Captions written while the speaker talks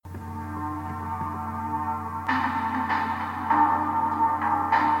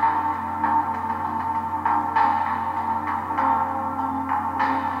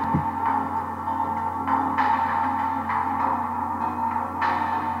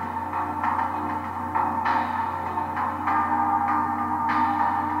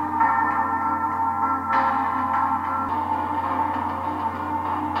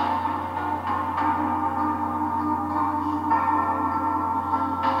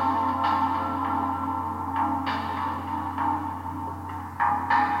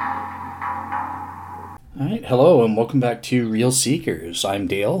All right, hello and welcome back to Real Seekers. I'm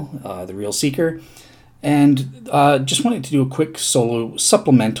Dale, the Real Seeker, and just wanted to do a quick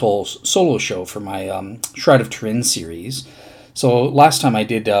supplemental solo show for my Shroud of Turin series. So last time I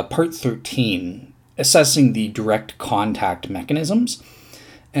did part 13, assessing the direct contact mechanisms,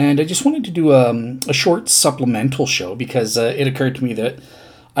 and I just wanted to do a short supplemental show because it occurred to me that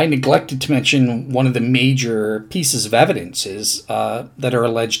I neglected to mention one of the major pieces of evidences that are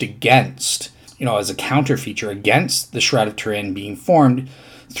alleged against, as a counter feature against the Shroud of Turin being formed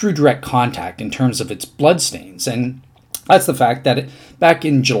through direct contact in terms of its bloodstains. And that's the fact that back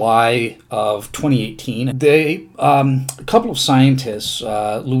in July of 2018, a couple of scientists,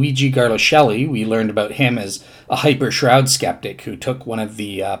 Luigi Garlocelli, we learned about him as a hyper-shroud skeptic who took one of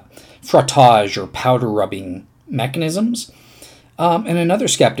the frottage or powder rubbing mechanisms, and another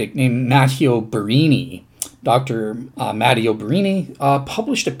skeptic named Matteo Barini. Dr. Matteo Barini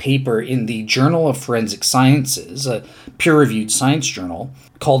published a paper in the Journal of Forensic Sciences, a peer-reviewed science journal,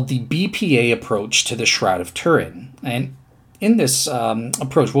 called the BPA Approach to the Shroud of Turin. And in this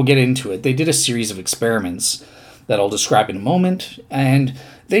approach, we'll get into it, they did a series of experiments that I'll describe in a moment, and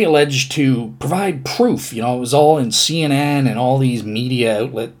they alleged to provide proof. It was all in CNN and all these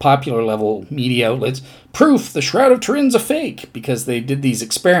popular level media outlets, proof the Shroud of Turin's a fake, because they did these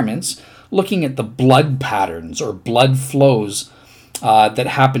experiments looking at the blood patterns or blood flows that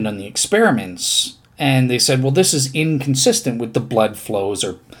happened on the experiments. And they said, well, this is inconsistent with the blood flows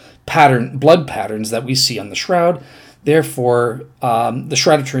or blood patterns that we see on the Shroud. Therefore, the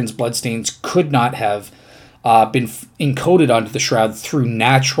Shroud of Turin's bloodstains could not have been encoded onto the Shroud through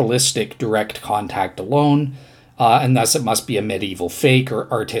naturalistic direct contact alone, and thus it must be a medieval fake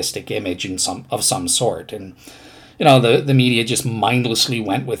or artistic image of some sort. And the media just mindlessly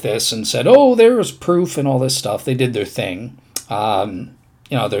went with this and said, oh, there's proof and all this stuff. They did their thing.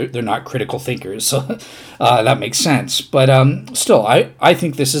 They're not critical thinkers, so that makes sense. But still, I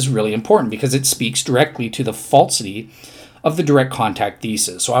think this is really important because it speaks directly to the falsity of the direct contact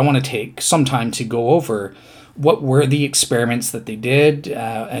thesis. So I want to take some time to go over what were the experiments that they did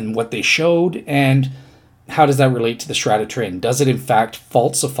and what they showed, and how does that relate to the Shroud of Turin? Does it in fact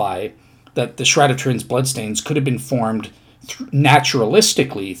falsify that the Shroud of Turin's bloodstains could have been formed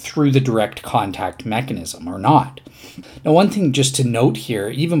naturalistically through the direct contact mechanism or not? Now, one thing just to note here,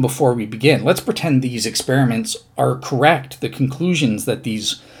 even before we begin, let's pretend these experiments are correct. The conclusions that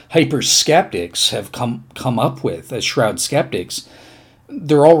these hyper-skeptics have come up with as Shroud skeptics,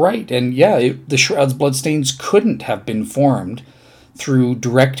 they're all right. And yeah, the Shroud's bloodstains couldn't have been formed through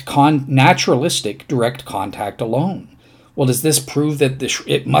naturalistic direct contact alone. Well, does this prove that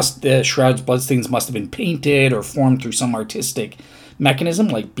the Shroud's bloodstains must have been painted or formed through some artistic mechanism,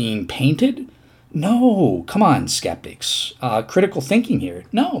 like being painted? No, come on, skeptics. Critical thinking here.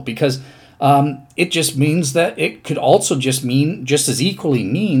 No, because it just means that it could also just as equally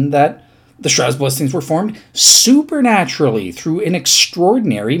mean that the Shroud's bloodstains were formed supernaturally through an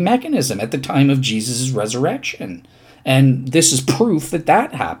extraordinary mechanism at the time of Jesus' resurrection. And this is proof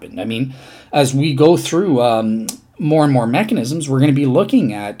that happened. I mean, as we go through more and more mechanisms, we're going to be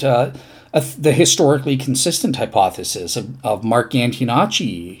looking at the historically consistent hypothesis of Mark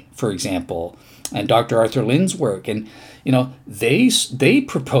Antonacci, for example, and Dr. Arthur Lynn's work. And, they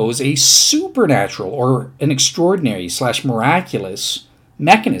propose a supernatural or an extraordinary / miraculous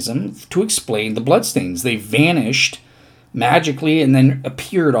mechanism to explain the bloodstains. They vanished magically and then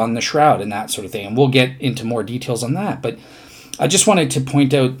appeared on the Shroud and that sort of thing. And we'll get into more details on that. But I just wanted to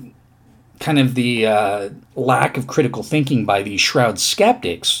point out kind of the lack of critical thinking by these Shroud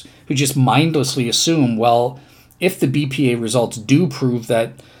skeptics who just mindlessly assume, well, if the BPA results do prove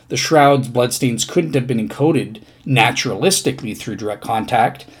that the Shroud's bloodstains couldn't have been encoded naturalistically through direct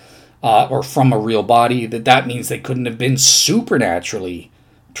contact or from a real body, that means they couldn't have been supernaturally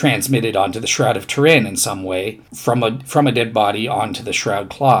transmitted onto the Shroud of Turin in some way from a dead body onto the Shroud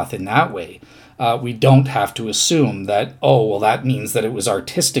cloth in that way. We don't have to assume that, that means that it was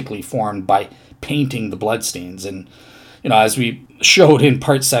artistically formed by painting the bloodstains. And, as we showed in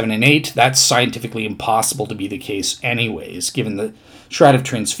part 7 and 8, that's scientifically impossible to be the case anyways, given the Shroud of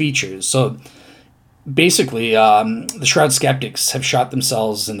Turin's features. So basically, the Shroud skeptics have shot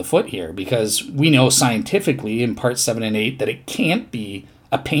themselves in the foot here, because we know scientifically in part 7 and 8 that it can't be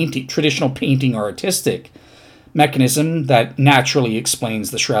a traditional painting or artistic mechanism that naturally explains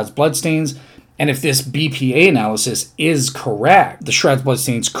the Shroud's bloodstains. And if this BPA analysis is correct, the Shroud's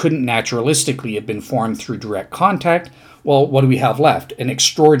bloodstains couldn't naturalistically have been formed through direct contact. Well, what do we have left? An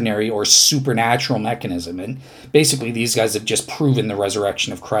extraordinary or supernatural mechanism. And basically, these guys have just proven the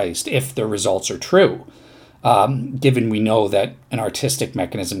resurrection of Christ, if the results are true. given we know that an artistic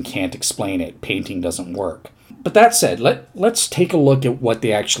mechanism can't explain it. Painting doesn't work. But that said, let's take a look at what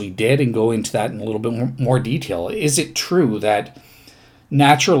they actually did and go into that in a little bit more detail. Is it true that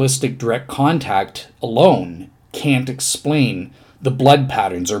naturalistic direct contact alone can't explain the blood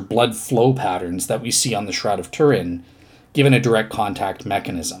patterns or blood flow patterns that we see on the Shroud of Turin, given a direct contact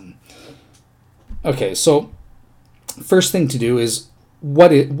mechanism? Okay, so first thing to do is,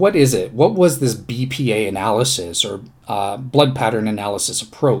 what is it? What was this BPA analysis or blood pattern analysis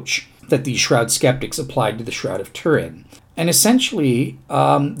approach that these Shroud skeptics applied to the Shroud of Turin? And essentially,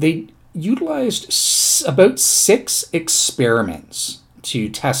 they utilized about 6 experiments to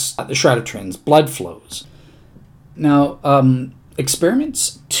test the Shroud of Turin's blood flows. Now,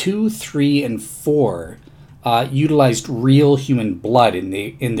 experiments 2, 3, and 4 utilized real human blood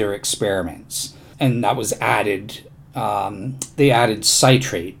in their experiments, and that was added. They added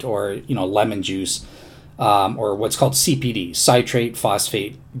citrate, or lemon juice, or what's called CPD, citrate,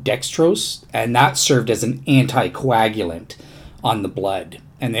 phosphate, dextrose, and that served as an anticoagulant on the blood.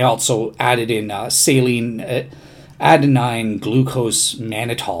 And they also added in saline, adenine glucose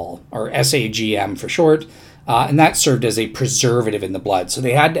mannitol, or SAGM for short, and that served as a preservative in the blood. So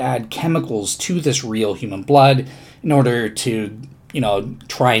they had to add chemicals to this real human blood in order to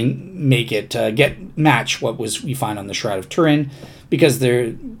try and make it match what we find on the Shroud of Turin, because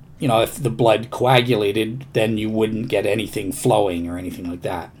if the blood coagulated, then you wouldn't get anything flowing or anything like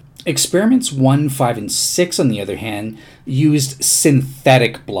that. Experiments 1, 5, and 6, on the other hand, used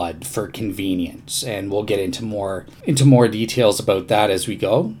synthetic blood for convenience, and we'll get into more details about that as we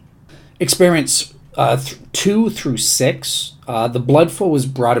go. Experiments 2 through 6, the blood flow was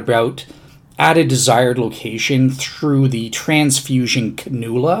brought about at a desired location through the transfusion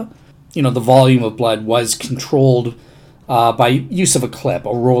cannula. The volume of blood was controlled by use of a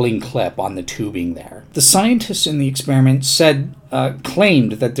rolling clip on the tubing there. The scientists in the experiment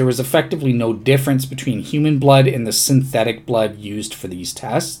claimed that there was effectively no difference between human blood and the synthetic blood used for these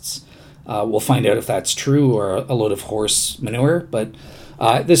tests. We'll find out if that's true or a load of horse manure, but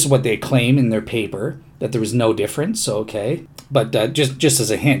this is what they claim in their paper, that there was no difference. Okay. But just as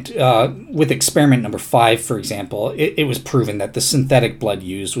a hint, with experiment number 5, for example, it was proven that the synthetic blood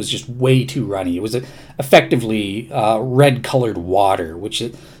used was just way too runny. It was effectively red-colored water, which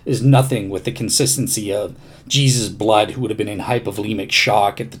is nothing with the consistency of Jesus' blood, who would have been in hypovolemic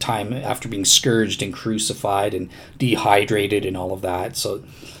shock at the time after being scourged and crucified and dehydrated and all of that. So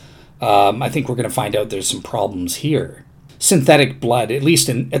I think we're going to find out there's some problems here. Synthetic blood, at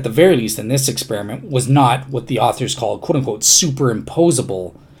the very least in this experiment, was not what the authors call quote-unquote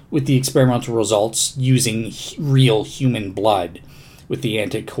superimposable with the experimental results using real human blood with the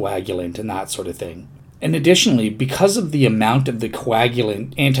anticoagulant and that sort of thing. And additionally, because of the amount of the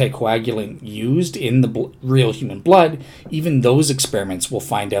anticoagulant used in the real human blood, even those experiments, we'll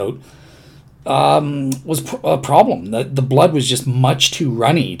find out, was a problem. The blood was just much too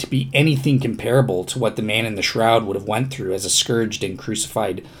runny to be anything comparable to what the man in the shroud would have went through as a scourged and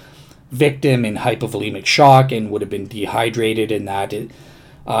crucified victim in hypovolemic shock, and would have been dehydrated, and that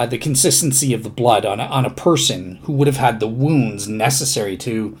the consistency of the blood on a person who would have had the wounds necessary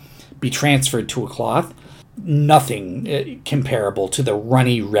to be transferred to a cloth, nothing comparable to the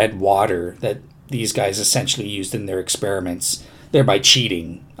runny red water that these guys essentially used in their experiments, thereby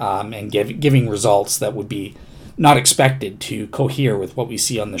cheating and giving results that would be not expected to cohere with what we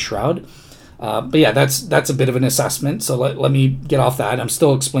see on the shroud. But yeah, that's a bit of an assessment, so let me get off that. I'm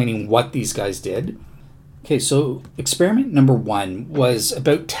still explaining what these guys did. Okay, so experiment number 1 was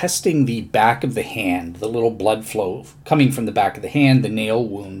about testing the back of the hand, the little blood flow coming from the back of the hand, the nail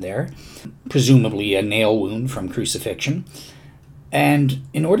wound there, presumably a nail wound from crucifixion. And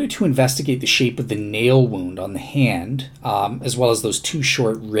in order to investigate the shape of the nail wound on the hand, as well as those 2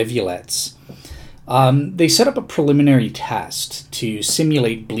 short rivulets, they set up a preliminary test to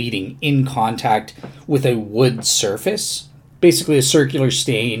simulate bleeding in contact with a wood surface. Basically a circular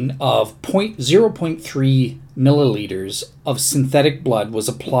stain of 0.3 milliliters of synthetic blood was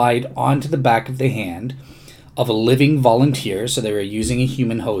applied onto the back of the hand of a living volunteer, so they were using a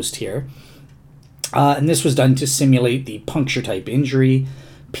human host here. And this was done to simulate the puncture-type injury.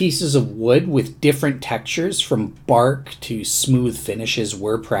 Pieces of wood with different textures, from bark to smooth finishes,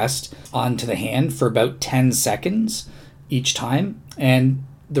 were pressed onto the hand for about 10 seconds each time. And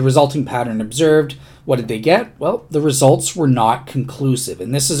the resulting pattern observed, what did they get? Well, the results were not conclusive.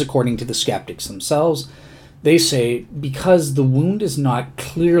 And this is according to the skeptics themselves. They say because the wound is not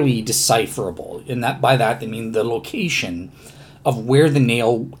clearly decipherable, and that by that they mean the location of where the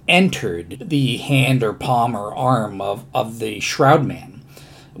nail entered the hand or palm or arm of the shroud man.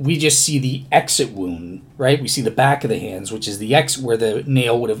 we just see the exit wound, right? We see the back of the hands, which is the where the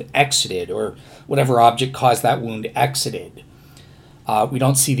nail would have exited, or whatever object caused that wound exited. We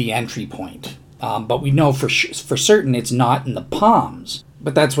don't see the entry point, but we know for certain it's not in the palms.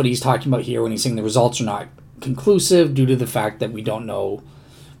 But that's what he's talking about here when he's saying the results are not conclusive due to the fact that we don't know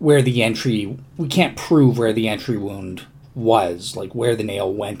where we can't prove where the entry wound was, like where the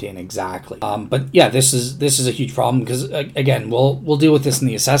nail went in exactly. But yeah, this is a huge problem because again, we'll deal with this in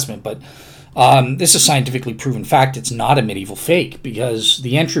the assessment, but this is scientifically proven fact. It's not a medieval fake because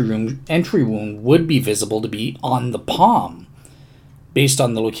the entry wound would be visible to be on the palm based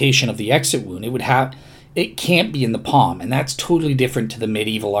on the location of the exit wound. It can't be in the palm, and that's totally different to the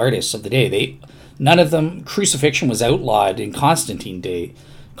medieval artists of the day. None of them. Crucifixion was outlawed in Constantine's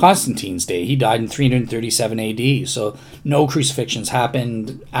day. He died in 337 AD, so no crucifixions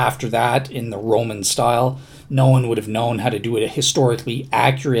happened after that in the Roman style. No one would have known how to do a historically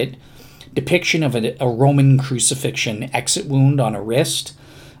accurate depiction of a Roman crucifixion exit wound on a wrist.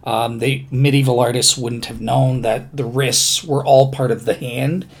 Medieval artists wouldn't have known that the wrists were all part of the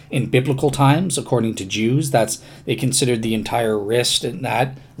hand in biblical times, according to Jews. They considered the entire wrist and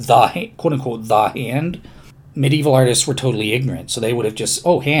that the quote unquote the hand. Medieval artists were totally ignorant, so they would have just,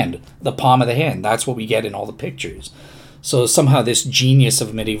 hand, the palm of the hand. That's what we get in all the pictures. So somehow this genius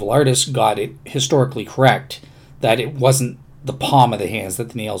of medieval artists got it historically correct, that it wasn't the palm of the hands that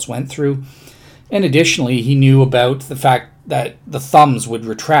the nails went through. And additionally, he knew about the fact that the thumbs would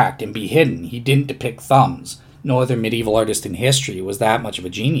retract and be hidden. He didn't depict thumbs. No other medieval artist in history was that much of a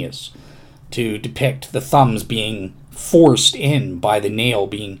genius to depict the thumbs being forced in by the nail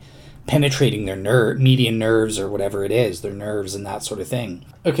penetrating their median nerves or whatever it is, their nerves and that sort of thing.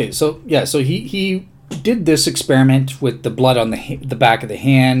 Okay, so he did this experiment with the blood on the back of the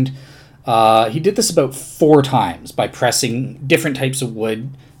hand. He did this about 4 times by pressing different types of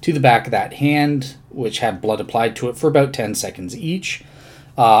wood to the back of that hand, which had blood applied to it for about 10 seconds each.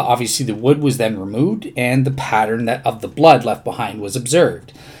 Obviously, the wood was then removed, and the pattern of the blood left behind was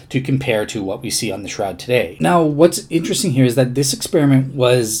observed to compare to what we see on the shroud today. Now, what's interesting here is that this experiment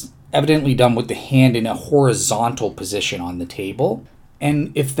was evidently done with the hand in a horizontal position on the table.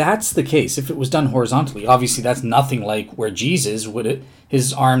 And if that's the case, if it was done horizontally, obviously that's nothing like where Jesus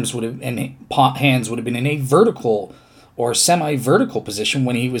his arms would have and hands would have been in a vertical or semi-vertical position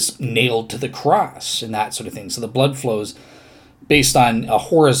when he was nailed to the cross and that sort of thing. So the blood flows based on a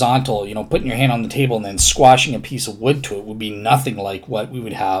horizontal, putting your hand on the table and then squashing a piece of wood to it would be nothing like what we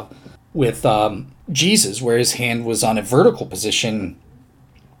would have with Jesus, where his hand was on a vertical position,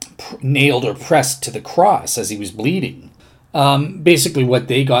 nailed or pressed to the cross as he was bleeding. Basically what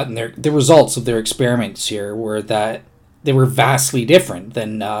they got in the results of their experiments here were that they were vastly different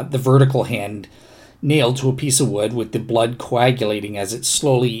than the vertical hand nailed to a piece of wood with the blood coagulating as it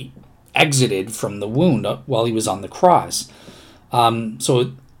slowly exited from the wound while he was on the cross.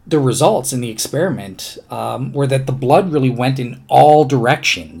 So the results in the experiment were that the blood really went in all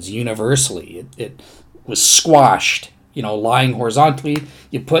directions universally. It was squashed, lying horizontally.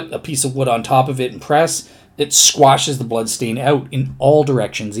 You put a piece of wood on top of it and press, it squashes the blood stain out in all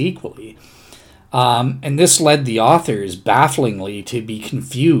directions equally. And this led the authors bafflingly to be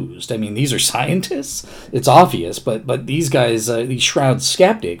confused. I mean, these are scientists. It's obvious, but these guys, these shroud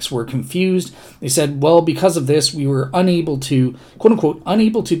skeptics, were confused. They said, well, because of this, we were unable to, quote unquote,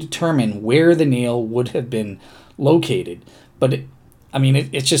 unable to determine where the nail would have been located. But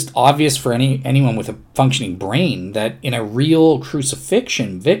it's just obvious for anyone with a functioning brain that in a real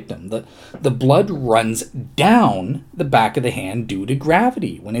crucifixion victim, the blood runs down the back of the hand due to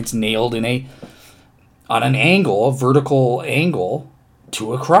gravity when it's nailed on an angle, a vertical angle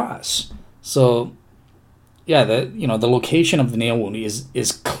to a cross. So, yeah, the location of the nail wound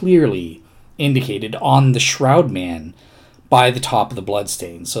is clearly indicated on the shroud man by the top of the blood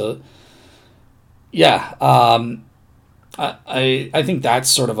stain. So, yeah, I think that's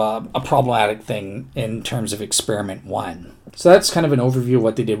sort of a problematic thing in terms of Experiment 1. So that's kind of an overview of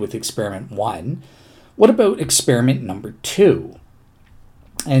what they did with Experiment 1. What about Experiment number 2?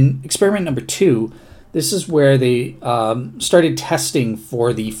 And Experiment number 2, this is where they started testing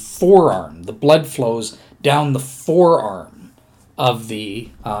for the forearm. The blood flows down the forearm of the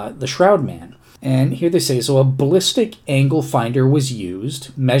shroud man. And here they say, so a ballistic angle finder was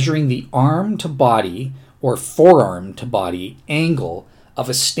used, measuring the arm to body or forearm to body angle of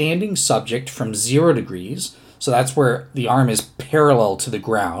a standing subject from 0 degrees. So that's where the arm is parallel to the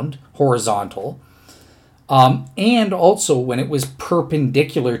ground, horizontal. And also when it was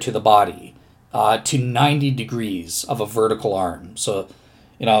perpendicular to the body. To 90 degrees of a vertical arm. So,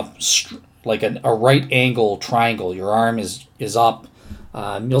 like a right angle triangle, your arm is up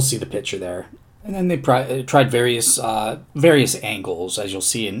You'll see the picture there. And then they tried various angles, as you'll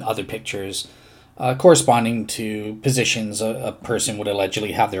see in other pictures, corresponding to positions a person would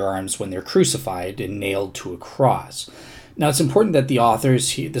allegedly have their arms when they're crucified and nailed to a cross. Now, it's important that the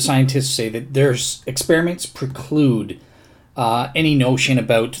authors, the scientists, say that their experiments preclude any notion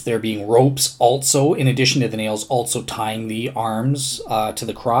about there being ropes also, in addition to the nails, also tying the arms to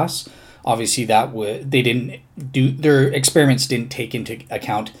the cross. Obviously, their experiments didn't take into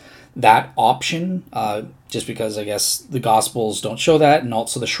account that option, just because I guess the Gospels don't show that, and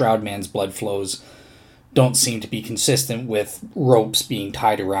also the shroud man's blood flows don't seem to be consistent with ropes being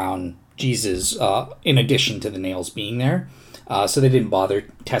tied around Jesus, in addition to the nails being there. So they didn't bother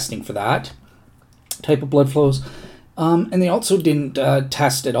testing for that type of blood flows. And they also didn't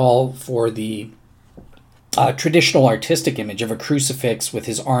test at all for the traditional artistic image of a crucifix with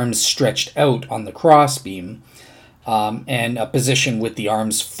his arms stretched out on the crossbeam, and a position with the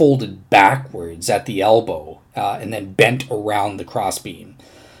arms folded backwards at the elbow, and then bent around the crossbeam.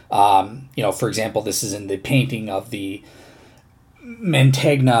 For example, this is in the painting of the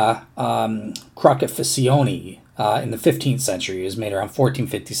Mantegna Crocifissione in the 15th century. It was made around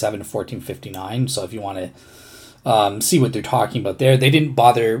 1457 to 1459. So if you want to see what they're talking about there, they didn't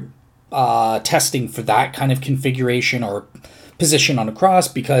bother testing for that kind of configuration or position on a cross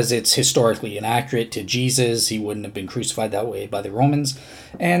because it's historically inaccurate to Jesus. He wouldn't have been crucified that way by the Romans.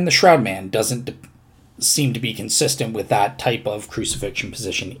 And the shroud man doesn't seem to be consistent with that type of crucifixion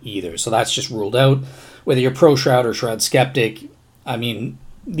position either. So that's just ruled out. Whether you're pro-shroud or shroud skeptic, I mean,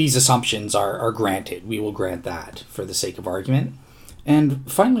 these assumptions are granted. We will grant that for the sake of argument.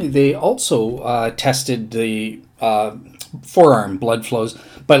 And finally, they also tested the forearm blood flows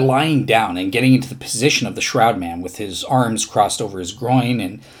by lying down and getting into the position of the shroud man with his arms crossed over his groin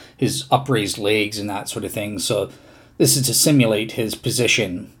and his upraised legs and that sort of thing. So this is to simulate his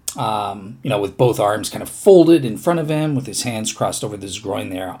position, with both arms kind of folded in front of him with his hands crossed over his groin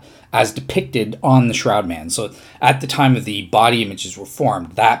there, as depicted on the shroud man. So at the time of the body images were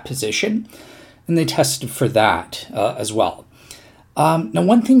formed, that position, and they tested for that as well. Now,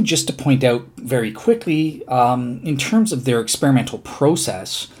 one thing just to point out very quickly, in terms of their experimental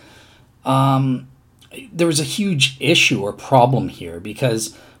process, there was a huge issue or problem here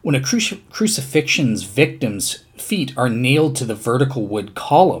because when a crucifixion's victim's feet are nailed to the vertical wood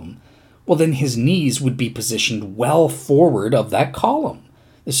column, well, then his knees would be positioned well forward of that column.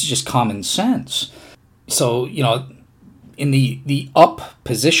 This is just common sense. So, in the up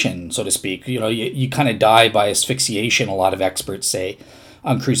position, so to speak, you kind of die by asphyxiation, a lot of experts say,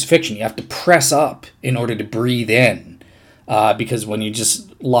 on crucifixion. You have to press up in order to breathe in, because when you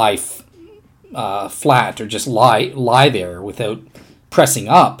just lie flat or just lie there without pressing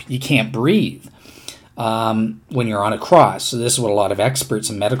up, you can't breathe when you're on a cross. So this is what a lot of experts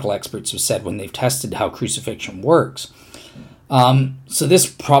and medical experts have said when they've tested how crucifixion works. So this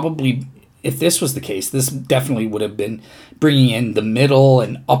probably, if this was the case, this definitely would have been bringing in the middle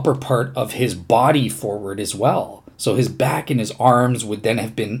and upper part of his body forward as well. So his back and his arms would then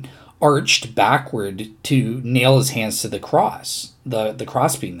have been arched backward to nail his hands to the cross, the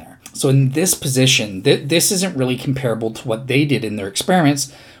crossbeam there. So in this position, this isn't really comparable to what they did in their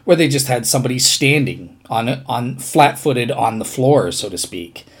experiments, where they just had somebody standing on flat-footed on the floor, so to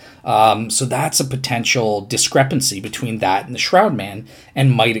speak. So that's a potential discrepancy between that and the shroud man,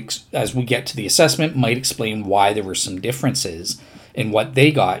 and might, as we get to the assessment, might explain why there were some differences in what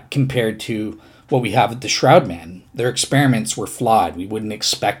they got compared to what we have with the shroud man. Their experiments were flawed. We wouldn't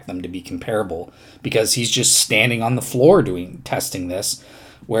expect them to be comparable because he's just standing on the floor testing this,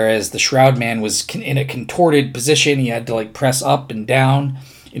 whereas the shroud man was in a contorted position. He had to press up and down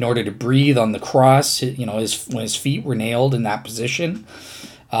in order to breathe on the cross. When his feet were nailed in that position.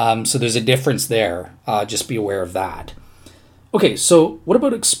 So there's a difference there. Just be aware of that. Okay, so what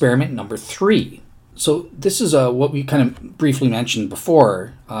about experiment number 3? So this is what we kind of briefly mentioned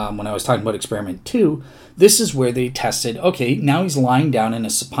before when I was talking about experiment 2. This is where they tested, okay, now he's lying down in a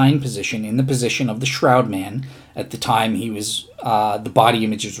supine position, in the position of the shroud man. At the time he was, the body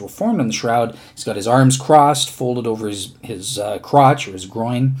images were formed on the shroud. He's got his arms crossed, folded over his crotch or his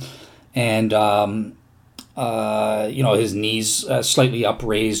groin, and his knees slightly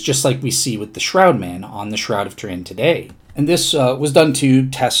upraised, just like we see with the shroud man on the Shroud of Turin today. And this was done to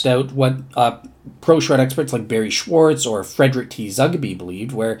test out what pro-shroud experts like Barry Schwartz or Frederick T. Zugby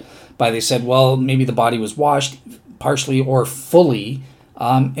believed, whereby they said, well, maybe the body was washed partially or fully,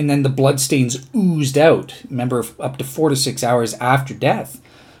 and then the bloodstains oozed out. Remember, up to 4 to 6 hours after death,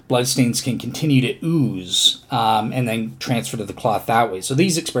 bloodstains can continue to ooze and then transfer to the cloth that way. So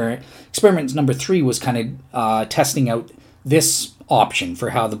these experiments number 3 was kind of testing out this option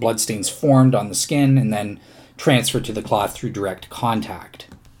for how the bloodstains formed on the skin and then transferred to the cloth through direct contact.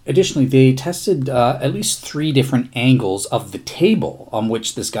 Additionally, they tested at least 3 different angles of the table on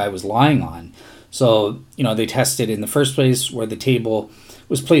which this guy was lying on. So, they tested in the first place where the table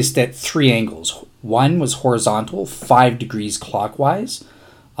was placed at 3 angles. One was horizontal, 5 degrees clockwise.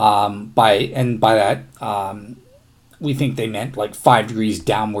 By that, we think they meant like 5 degrees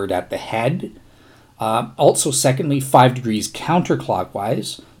downward at the head. Also, secondly, 5 degrees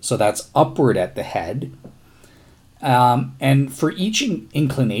counterclockwise, so that's upward at the head. And for each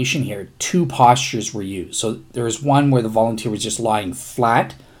inclination here, 2 postures were used. So there was one where the volunteer was just lying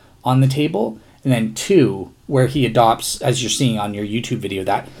flat on the table, and then 2 where he adopts, as you're seeing on your YouTube video,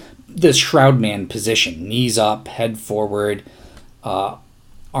 that the shroud man position, knees up, head forward,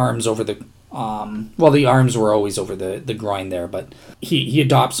 arms over the the arms were always over the groin there, but he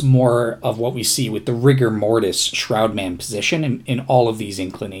adopts more of what we see with the rigor mortis shroud man position in all of these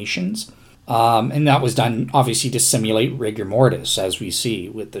inclinations. And that was done obviously to simulate rigor mortis, as we see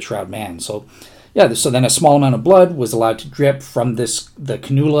with the shroud man. So then a small amount of blood was allowed to drip from the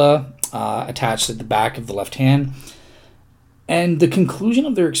cannula attached at the back of the left hand. And the conclusion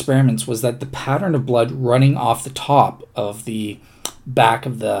of their experiments was that the pattern of blood running off the top of the back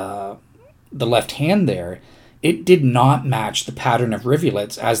of the left hand there, it did not match the pattern of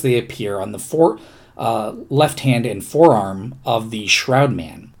rivulets as they appear on the left hand and forearm of the shroud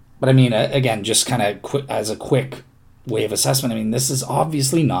man. But I mean, again, just kind of as a quick way of assessment, I mean, this is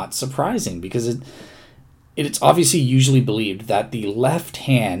obviously not surprising because it's obviously usually believed that the left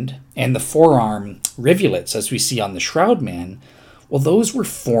hand and the forearm rivulets, as we see on the shroud man, well, those were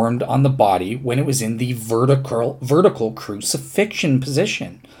formed on the body when it was in the vertical crucifixion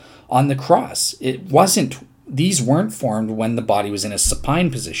position on the cross. These weren't formed when the body was in a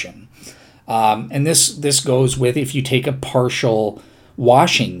supine position. And this goes with if you take a partial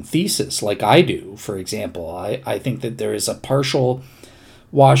washing thesis like I do, for example. I think that there is a partial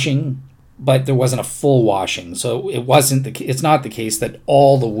washing, but there wasn't a full washing. So it's not the case that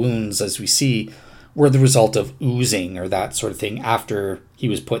all the wounds, as we see, were the result of oozing or that sort of thing after he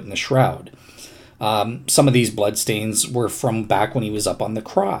was put in the shroud. Some of these bloodstains were from back when he was up on the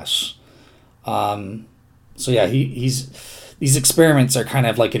cross. These experiments are kind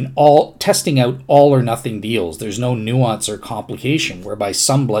of like testing out all or nothing deals. There's no nuance or complication, whereby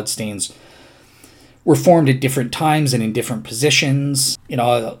some bloodstains were formed at different times and in different positions.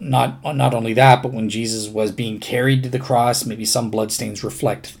 Not only that, but when Jesus was being carried to the cross, maybe some bloodstains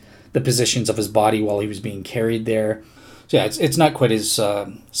reflect the positions of his body while he was being carried there. So yeah, it's not quite as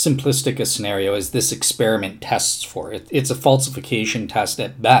simplistic a scenario as this experiment tests for. It's a falsification test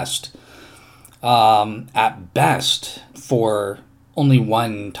at best. For only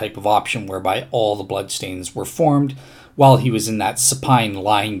one type of option whereby all the bloodstains were formed while he was in that supine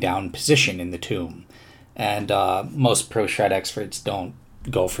lying down position in the tomb. And most pro-shred experts don't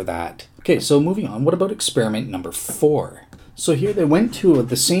go for that. Okay, so moving on, what about experiment number 4? So here they went to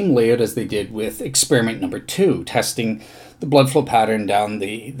the same layout as they did with experiment number 2, testing the blood flow pattern down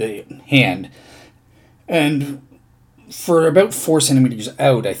the hand. And for about 4 centimeters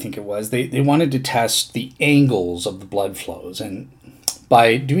out, I think it was, they wanted to test the angles of the blood flows. And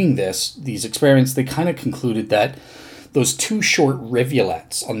by doing these experiments, they kind of concluded that those 2 short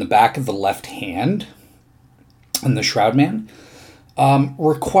rivulets on the back of the left hand on the shroud man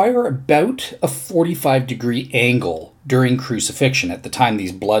require about a 45-degree angle during crucifixion at the time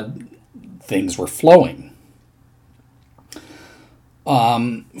these blood things were flowing.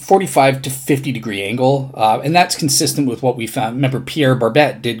 45 to 50-degree angle, and that's consistent with what we found. Remember, Pierre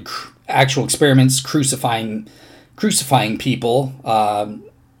Barbet did actual experiments crucifying people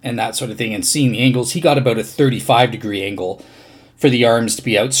and that sort of thing, and seeing the angles. He got about a 35-degree angle for the arms to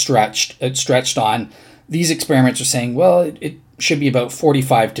be outstretched on. These experiments are saying, well, it should be about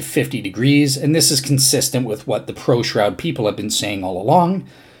 45 to 50 degrees, and this is consistent with what the pro-shroud people have been saying all along.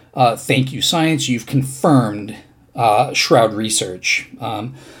 Thank you, science. You've confirmed shroud research.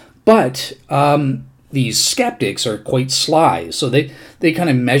 But these skeptics are quite sly, so they kind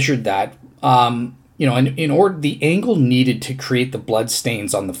of measured that. In order, the angle needed to create the blood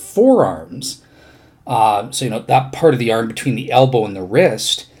stains on the forearms, that part of the arm between the elbow and the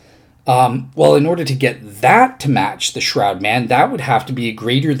wrist. In order to get that to match the shroud man, that would have to be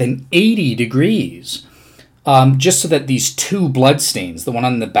greater than 80 degrees, just so that these 2 blood stains, the one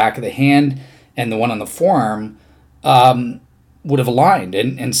on the back of the hand and the one on the forearm, would have aligned.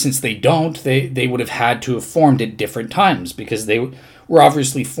 And since they don't, they would have had to have formed at different times because they were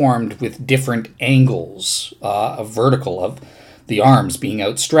obviously formed with different angles of vertical of the arms being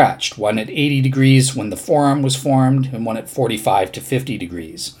outstretched, one at 80 degrees when the forearm was formed, and one at 45 to 50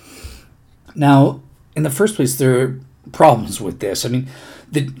 degrees. Now, in the first place, there are problems with this. I mean,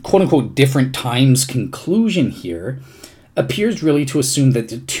 the quote-unquote different times conclusion here appears really to assume that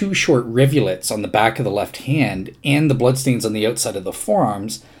the two short rivulets on the back of the left hand and the bloodstains on the outside of the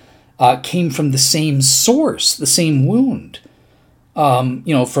forearms came from the same source, the same wound.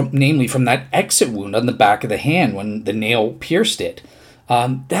 Namely from that exit wound on the back of the hand when the nail pierced it.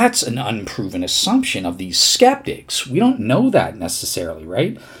 That's an unproven assumption of these skeptics. We don't know that necessarily,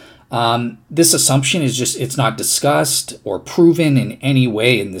 right? This assumption is it's not discussed or proven in any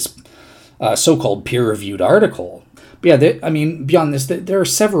way in this so-called peer-reviewed article. But yeah, beyond this, there are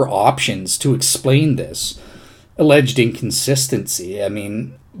several options to explain this alleged inconsistency. I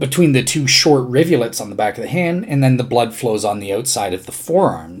mean, between the two short rivulets on the back of the hand, and then the blood flows on the outside of the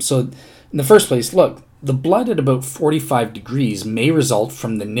forearm. So in the first place, look, the blood at about 45 degrees may result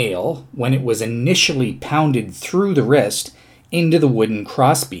from the nail when it was initially pounded through the wrist into the wooden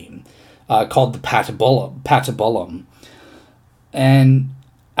crossbeam, called the patibulum. And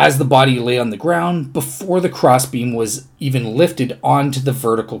as the body lay on the ground, before the crossbeam was even lifted onto the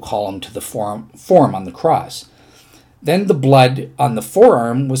vertical column to the form on the cross. Then the blood on the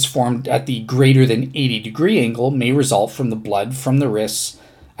forearm was formed at the greater than 80 degree angle may result from the blood from the wrists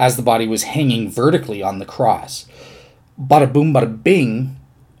as the body was hanging vertically on the cross. Bada boom, bada bing,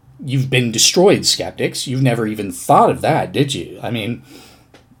 you've been destroyed, skeptics. You've never even thought of that, did you? I mean,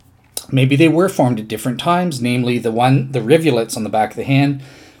 maybe they were formed at different times, namely the rivulets on the back of the hand,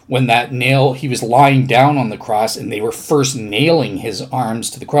 when that nail, he was lying down on the cross and they were first nailing his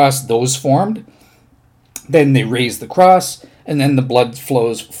arms to the cross, those formed. Then they raised the cross, and then the blood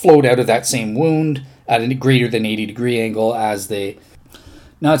flowed out of that same wound at a greater than 80 degree angle as they...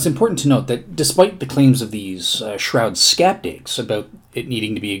 Now, it's important to note that despite the claims of these shroud skeptics about it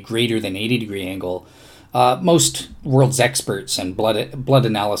needing to be a greater than 80 degree angle, most world's experts and blood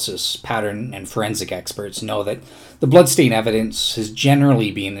analysis, pattern, and forensic experts know that the bloodstain evidence has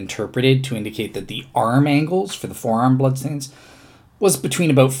generally been interpreted to indicate that the arm angles for the forearm bloodstains was between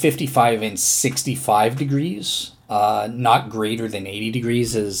about 55 and 65 degrees, not greater than 80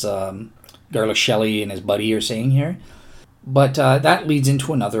 degrees, as Garlo Shelley and his buddy are saying here. But that leads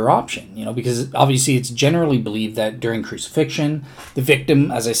into another option, because obviously it's generally believed that during crucifixion, the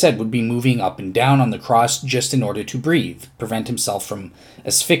victim, as I said, would be moving up and down on the cross just in order to breathe, prevent himself from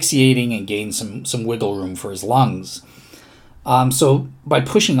asphyxiating and gain some wiggle room for his lungs. So by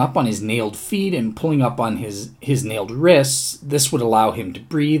pushing up on his nailed feet and pulling up on his nailed wrists, this would allow him to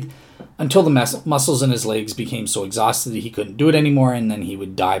breathe until the muscles in his legs became so exhausted that he couldn't do it anymore, and then he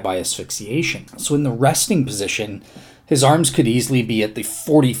would die by asphyxiation. So in the resting position, his arms could easily be at the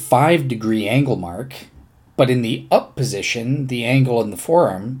 45 degree angle mark, but in the up position, the angle in the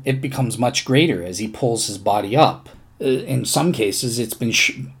forearm, it becomes much greater as he pulls his body up. In some cases, it's been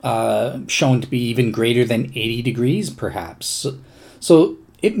shown to be even greater than 80 degrees, perhaps. So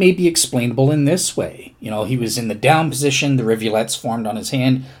it may be explainable in this way. He was in the down position, the rivulets formed on his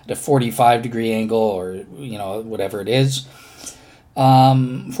hand at a 45 degree angle, or, whatever it is,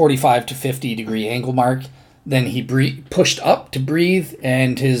 45 to 50 degree angle mark. Then he pushed up to breathe,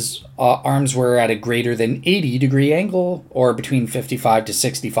 and his arms were at a greater than 80 degree angle, or between 55 to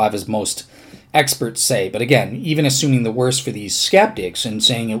 65 as most experts say. But again, even assuming the worst for these skeptics and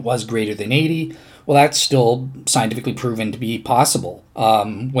saying it was greater than 80, well, that's still scientifically proven to be possible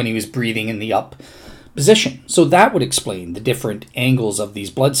when he was breathing in the up position. So that would explain the different angles of these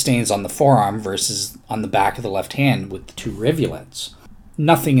bloodstains on the forearm versus on the back of the left hand with the two rivulets.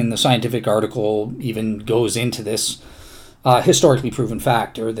 Nothing in the scientific article even goes into this historically proven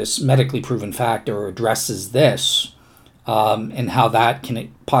fact or this medically proven fact or addresses this and how that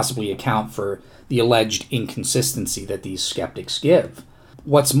can possibly account for the alleged inconsistency that these skeptics give.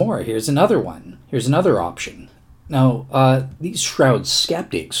 What's more, here's another one. Here's another option. Now, these shroud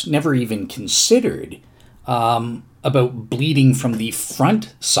skeptics never even considered about bleeding from the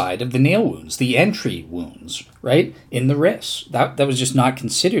front side of the nail wounds, the entry wounds, right, in the wrist. That was just not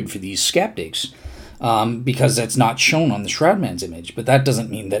considered for these skeptics because that's not shown on the shroudman's image. But that doesn't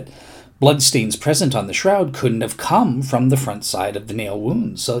mean that bloodstains present on the shroud couldn't have come from the front side of the nail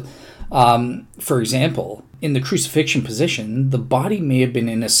wounds. So, for example, in the crucifixion position, the body may have been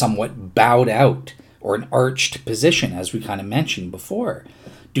in a somewhat bowed out or an arched position, as we kind of mentioned before,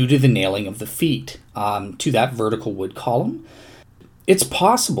 due to the nailing of the feet to that vertical wood column. It's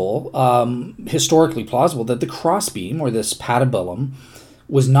possible, historically plausible, that the crossbeam, or this patibulum,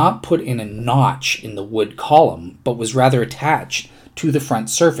 was not put in a notch in the wood column, but was rather attached to the front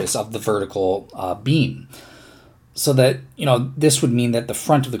surface of the vertical beam. so that, this would mean that the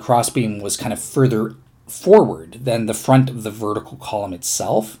front of the crossbeam was kind of further forward than the front of the vertical column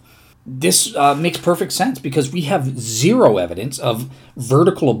itself. This makes perfect sense because we have zero evidence of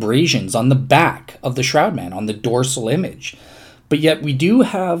vertical abrasions on the back of the Shroudman, on the dorsal image. But yet we do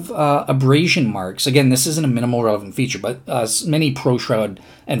have abrasion marks. Again, this isn't a minimal relevant feature, but many pro-shroud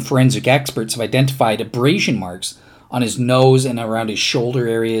and forensic experts have identified abrasion marks on his nose and around his shoulder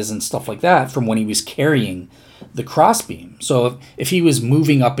areas and stuff like that from when he was carrying the crossbeam. So if he was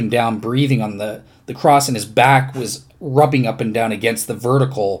moving up and down, breathing on the cross, and his back was rubbing up and down against the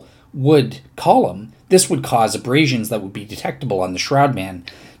vertical wood column, this would cause abrasions that would be detectable on the Shroudman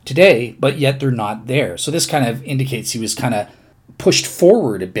today, but yet they're not there. So this kind of indicates he was kind of pushed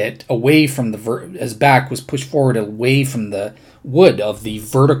forward a bit away from his back was pushed forward away from the wood of the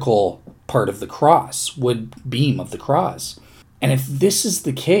vertical part of the cross, wood beam of the cross. And if this is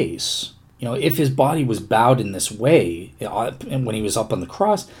the case, if his body was bowed in this way and when he was up on the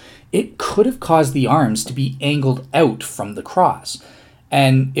cross, it could have caused the arms to be angled out from the cross.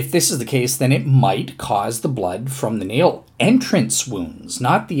 And if this is the case, then it might cause the blood from the nail entrance wounds,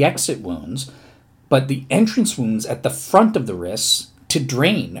 not the exit wounds, but the entrance wounds at the front of the wrists to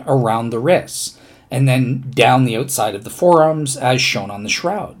drain around the wrists and then down the outside of the forearms as shown on the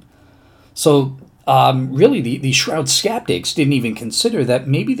shroud. So really the shroud skeptics didn't even consider that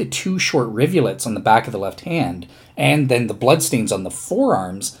maybe the two short rivulets on the back of the left hand and then the bloodstains on the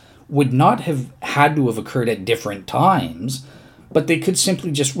forearms would not have had to have occurred at different times, but they could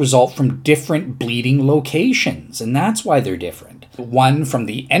simply just result from different bleeding locations, and that's why they're different. One from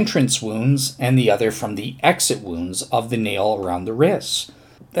the entrance wounds and the other from the exit wounds of the nail around the wrists.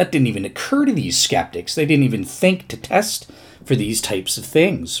 That didn't even occur to these skeptics. They didn't even think to test for these types of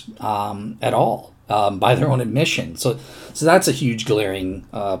things at all, by their own admission. So that's a huge glaring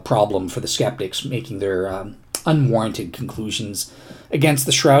problem for the skeptics making their unwarranted conclusions against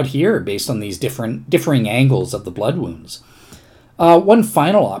the shroud here based on these differing angles of the blood wounds. One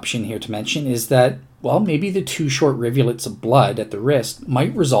final option here to mention is that, maybe the two short rivulets of blood at the wrist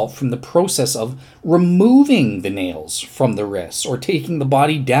might result from the process of removing the nails from the wrists or taking the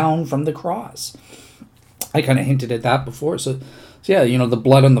body down from the cross. I kind of hinted at that before. So yeah, the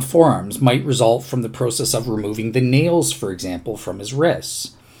blood on the forearms might result from the process of removing the nails, for example, from his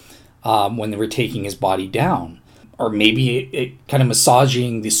wrists when they were taking his body down. Or maybe it kind of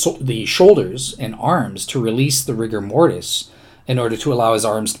massaging the shoulders and arms to release the rigor mortis in order to allow his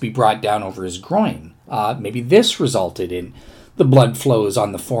arms to be brought down over his groin. Maybe this resulted in the blood flows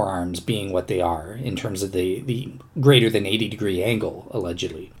on the forearms being what they are in terms of the greater than 80-degree angle,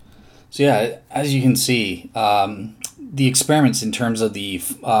 allegedly. So yeah, as you can see, the experiments in terms of the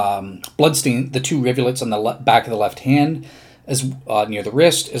bloodstain, the two rivulets on the back of the left hand, as near the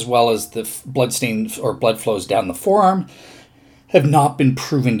wrist, as well as the bloodstains or blood flows down the forearm, have not been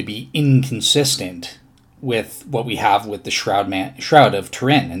proven to be inconsistent with what we have with the Shroud of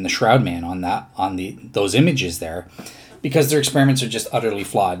Turin and the Shroudman on those images there, because their experiments are just utterly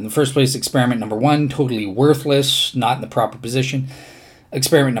flawed. In the first place, experiment number 1, totally worthless, not in the proper position.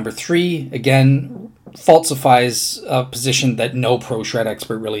 Experiment number 3, again, falsifies a position that no pro-shred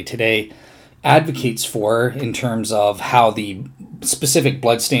expert really today advocates for in terms of how the specific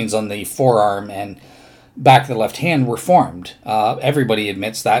bloodstains on the forearm and back of the left hand were formed. Everybody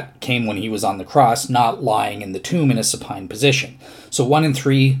admits that came when he was on the cross, not lying in the tomb in a supine position. So 1 and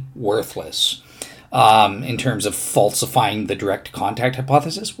 3, worthless in terms of falsifying the direct contact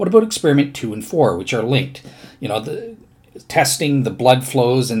hypothesis. What about experiment 2 and 4, which are linked? Testing the blood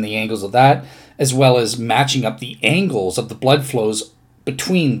flows and the angles of that, as well as matching up the angles of the blood flows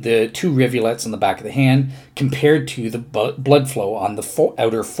between the two rivulets on the back of the hand compared to the blood flow on the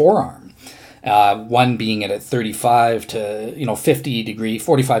outer forearm. One being at a 45 to 50 degree,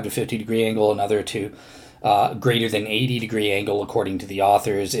 45 to 50 degree angle, another to greater than 80 degree angle, according to the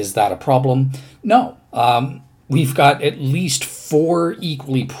authors. Is that a problem? No. We've got at least 4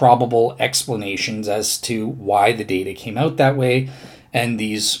 equally probable explanations as to why the data came out that way, and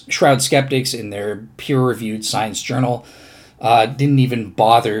these shroud skeptics in their peer-reviewed science journal didn't even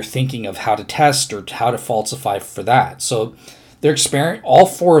bother thinking of how to test or how to falsify for that. So all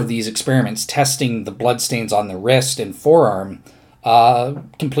 4 of these experiments testing the bloodstains on the wrist and forearm,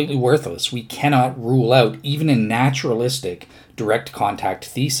 completely worthless. We cannot rule out even a naturalistic direct contact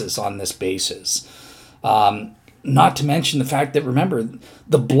thesis on this basis. Not to mention the fact that, remember,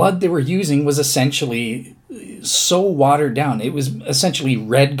 the blood they were using was essentially so watered down. It was essentially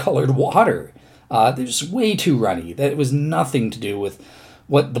red-colored water. It was way too runny. That it was nothing to do with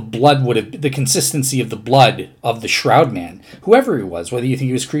what the blood would have, the consistency of the blood of the shroud man, whoever he was, whether you think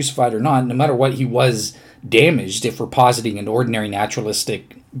he was crucified or not, no matter what, he was damaged if we're positing an ordinary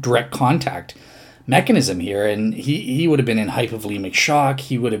naturalistic direct contact mechanism here. And he would have been in hypovolemic shock.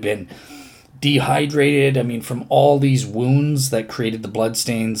 He would have been dehydrated. I mean, from all these wounds that created the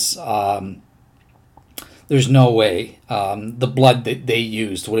bloodstains, there's no way the blood that they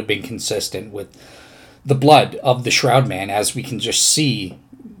used would have been consistent with the blood of the shroud man, as we can just see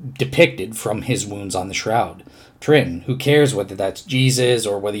depicted from his wounds on the shroud. Trin, who cares whether that's Jesus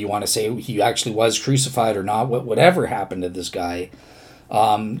or whether you want to say he actually was crucified or not, whatever happened to this guy,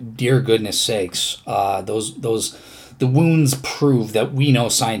 dear goodness sakes, the wounds prove that we know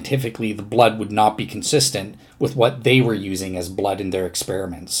scientifically the blood would not be consistent with what they were using as blood in their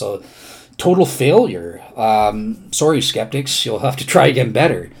experiments. So total failure. Sorry, skeptics, you'll have to try again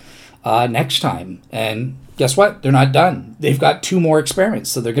better next time. And guess what? They're not done. They've got 2 more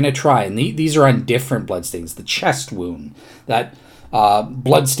experiments, so they're going to try. And these are on different bloodstains. The chest wound, that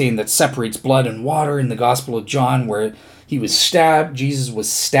bloodstain that separates blood and water in the Gospel of John, where he was stabbed. Jesus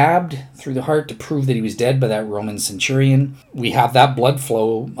was stabbed through the heart to prove that he was dead by that Roman centurion. We have that blood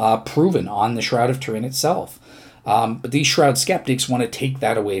flow proven on the Shroud of Turin itself. But these shroud skeptics want to take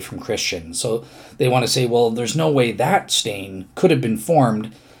that away from Christians. So they want to say, well, there's no way that stain could have been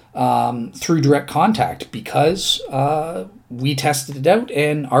formed through direct contact because we tested it out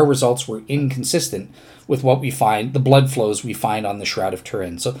and our results were inconsistent with what we find, the blood flows we find on the Shroud of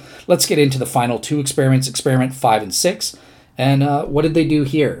Turin. So let's get into the final 2 experiments, experiment 5 and 6. And what did they do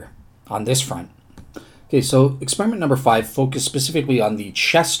here on this front? Okay, so experiment number 5 focused specifically on the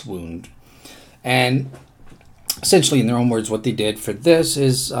chest wound. And essentially, in their own words, what they did for this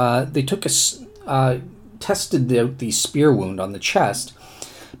is they took tested the spear wound on the chest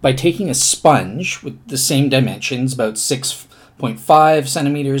by taking a sponge with the same dimensions, about 6.5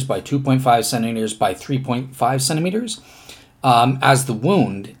 centimeters by 2.5 centimeters by 3.5 centimeters, as the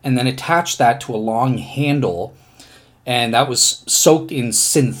wound, and then attached that to a long handle, and that was soaked in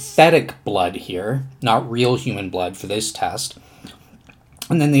synthetic blood here, not real human blood for this test.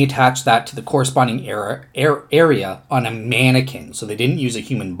 And then they attached that to the corresponding area on a mannequin. So they didn't use a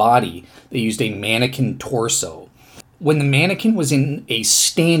human body. They used a mannequin torso. When the mannequin was in a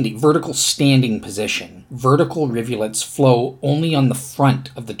vertical standing position, vertical rivulets flow only on the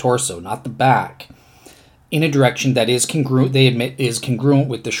front of the torso, not the back, in a direction that is congruent, they admit, is congruent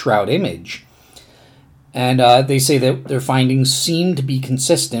with the shroud image. And they say that their findings seem to be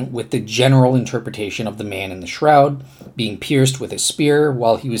consistent with the general interpretation of the man in the shroud being pierced with a spear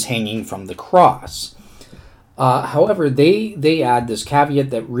while he was hanging from the cross. However, they add this caveat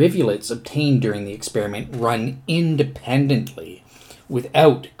that rivulets obtained during the experiment run independently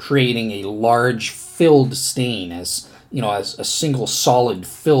without creating a large filled stain, as a single solid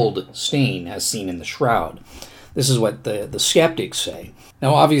filled stain as seen in the shroud. This is what the skeptics say.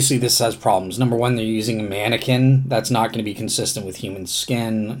 Now, obviously, this has problems. Number one, they're using a mannequin. That's not going to be consistent with human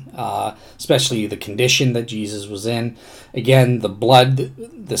skin, especially the condition that Jesus was in. Again,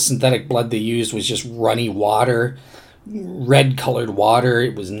 the synthetic blood they used was just runny water, red-colored water.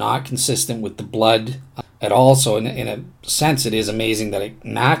 It was not consistent with the blood at all. So in a sense, it is amazing that it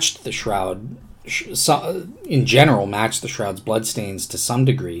matched the shroud, in general, matched the shroud's bloodstains to some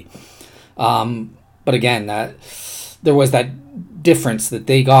degree. But again, there was that difference that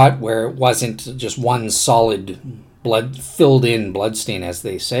they got where it wasn't just one solid filled in bloodstain, as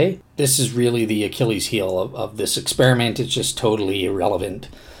they say. This is really the Achilles heel of this experiment. It's just totally irrelevant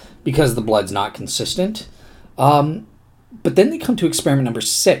because the blood's not consistent. But then they come to experiment number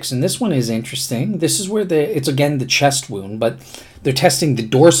 6, and this one is interesting. This is where it's again the chest wound, but they're testing the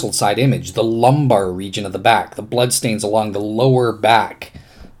dorsal side image, the lumbar region of the back, the bloodstains along the lower back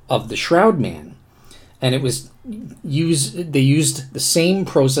of the shroud man. And they used the same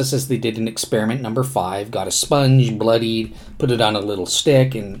process as they did in experiment number 5, got a sponge, bloodied, put it on a little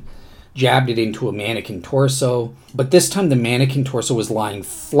stick, and jabbed it into a mannequin torso. But this time the mannequin torso was lying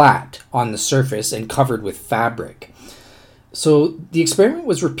flat on the surface and covered with fabric. So the experiment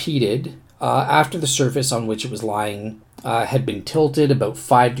was repeated after the surface on which it was lying had been tilted about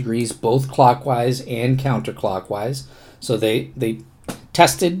 5 degrees, both clockwise and counterclockwise. So they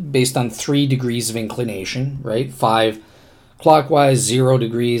tested based on 3 degrees of inclination, right? 5 clockwise, 0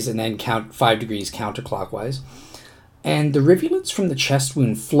 degrees, and then 5 degrees counterclockwise. And the rivulets from the chest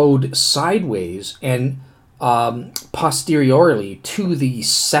wound flowed sideways and posteriorly to the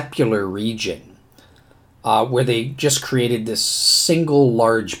seppular region, where they just created this single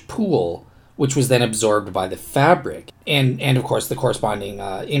large pool, which was then absorbed by the fabric and of course, the corresponding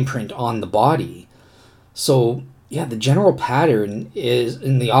imprint on the body. So Yeah, the general pattern is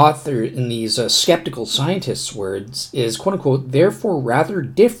in the author, in these skeptical scientists' words, is quote unquote, therefore rather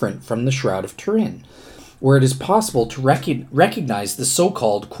different from the Shroud of Turin, where it is possible to recognize the so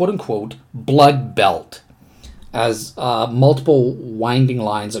called quote unquote blood belt as multiple winding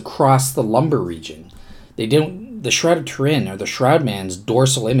lines across the lumbar region. The Shroud of Turin, or the Shroud Man's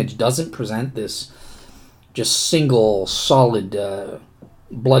dorsal image, doesn't present this just single solid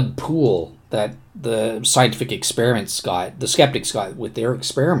blood pool that the scientific experiments got, the skeptics got with their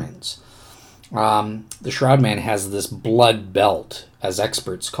experiments. The Shroud Man has this blood belt, as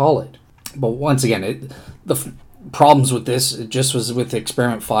experts call it. But once again, problems with this, it just was with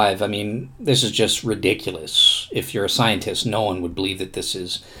experiment 5. I mean, this is just ridiculous. If you're a scientist, no one would believe that this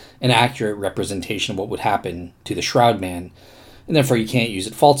is an accurate representation of what would happen to the Shroud Man, and therefore you can't use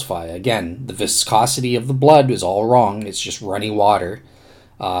it to falsify. Again, the viscosity of the blood is all wrong. It's just running water.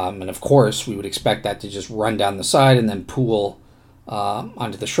 And of course, we would expect that to just run down the side and then pool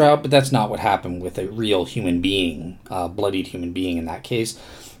onto the shroud, but that's not what happened with a real human being, bloodied human being in that case.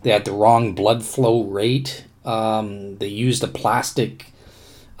 They had the wrong blood flow rate. They used a plastic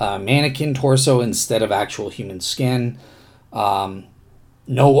mannequin torso instead of actual human skin.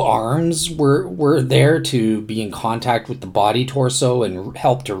 No arms were there to be in contact with the body torso and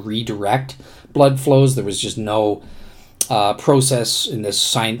help to redirect blood flows. There was just no process in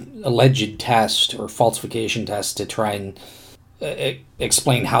this alleged test or falsification test to try and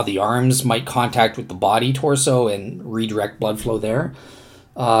explain how the arms might contact with the body torso and redirect blood flow there.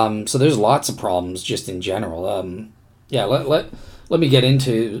 So there's lots of problems just in general. Let me get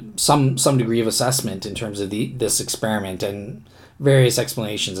into some degree of assessment in terms of this experiment and various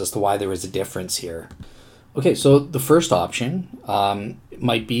explanations as to why there is a difference here. Okay, so the first option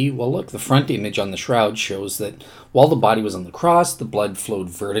might be, well, look, the front image on the shroud shows that while the body was on the cross, the blood flowed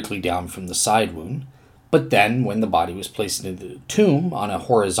vertically down from the side wound. But then, when the body was placed into the tomb on a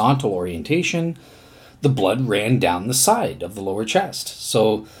horizontal orientation, the blood ran down the side of the lower chest.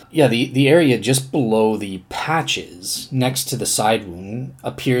 So, yeah, the area just below the patches next to the side wound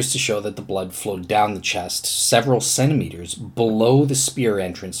appears to show that the blood flowed down the chest several centimeters below the spear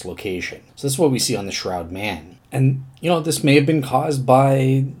entrance location. So this is what we see on the Shroud Man. And, this may have been caused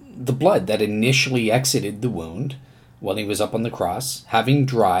by the blood that initially exited the wound while he was up on the cross, having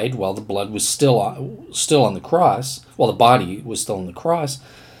dried while the blood was still on the cross, while the body was still on the cross.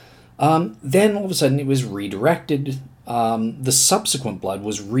 Then all of a sudden it was redirected. The subsequent blood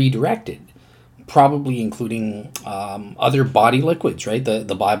was redirected, probably including other body liquids, right?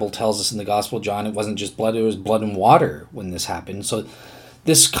 The Bible tells us in the Gospel of John it wasn't just blood, it was blood and water when this happened. So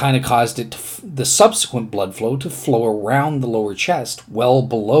this kind of caused the subsequent blood flow to flow around the lower chest, well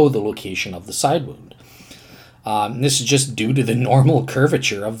below the location of the side wound. This is just due to the normal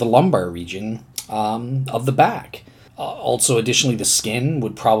curvature of the lumbar region of the back. Also, additionally, the skin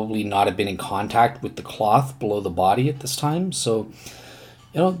would probably not have been in contact with the cloth below the body at this time. So,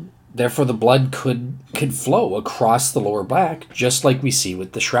 therefore the blood could flow across the lower back, just like we see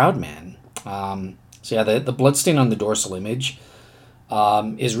with the Shroud Man. The blood stain on the dorsal image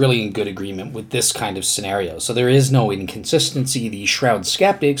is really in good agreement with this kind of scenario. So there is no inconsistency. The Shroud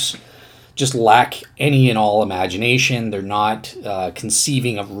skeptics just lack any and all imagination. They're not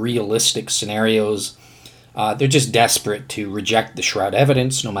conceiving of realistic scenarios. They're just desperate to reject the Shroud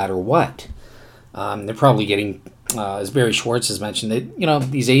evidence no matter what. They're probably getting, as Barry Schwartz has mentioned,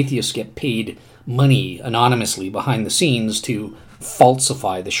 that these atheists get paid money anonymously behind the scenes to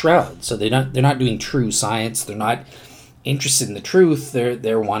falsify the Shroud. So they're not doing true science. They're not interested in the truth.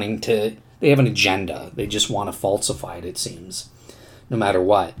 They're wanting to. They have an agenda. They just want to falsify it. It seems, no matter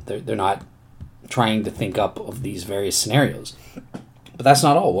what. They're not trying to think up of these various scenarios. But that's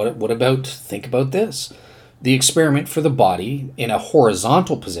not all. Think about this. The experiment for the body in a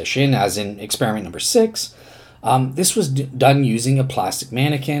horizontal position, as in experiment number 6, this was done using a plastic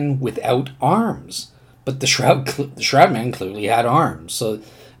mannequin without arms. But the Shroud Man clearly had arms. So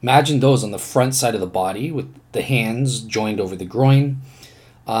imagine those on the front side of the body with the hands joined over the groin.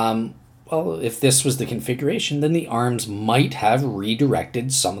 If this was the configuration, then the arms might have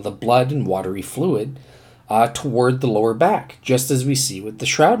redirected some of the blood and watery fluid toward the lower back, just as we see with the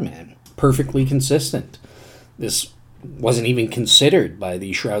Shroud Man. Perfectly consistent. This wasn't even considered by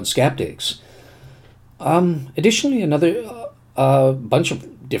the Shroud skeptics. Additionally, another bunch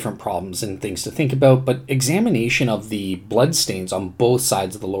of different problems and things to think about, but examination of the blood stains on both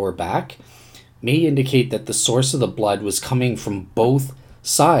sides of the lower back may indicate that the source of the blood was coming from both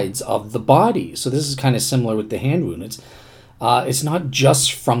sides of the body. So this is kind of similar with the hand wound. It's not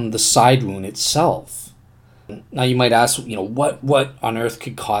just from the side wound itself. Now you might ask, what on earth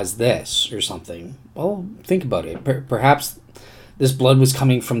could cause this or something? Well, think about it. Perhaps this blood was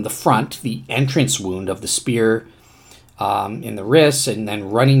coming from the front, the entrance wound of the spear in the wrists, and then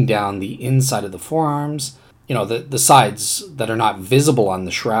running down the inside of the forearms, the sides that are not visible on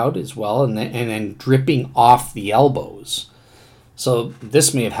the shroud as well, and then dripping off the elbows. So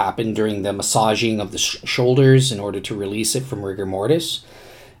this may have happened during the massaging of the shoulders in order to release it from rigor mortis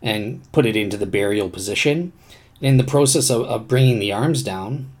and put it into the burial position. In the process of bringing the arms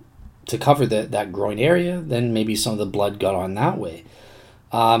down to cover that groin area, then maybe some of the blood got on that way.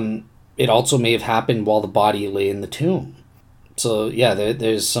 It also may have happened while the body lay in the tomb. So yeah,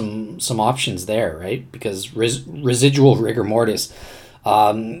 there's some options there, right? Because residual rigor mortis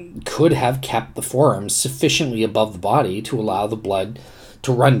could have kept the forearms sufficiently above the body to allow the blood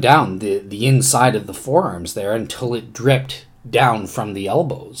to run down the inside of the forearms there until it dripped down from the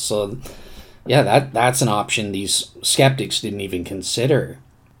elbows. So yeah, that's an option these skeptics didn't even consider.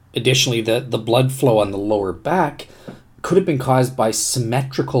 Additionally, the blood flow on the lower back could have been caused by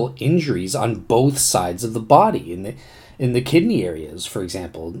symmetrical injuries on both sides of the body, in the kidney areas, for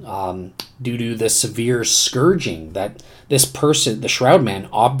example, due to the severe scourging that this person, the shroud man,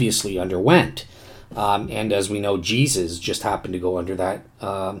 obviously underwent. And as we know, Jesus just happened to go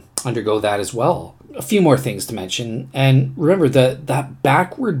undergo that as well. A few more things to mention, and remember that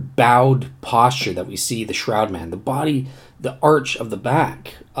backward bowed posture that we see the shroud man, the body, the arch of the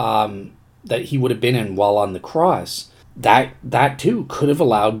back that he would have been in while on the cross. That too could have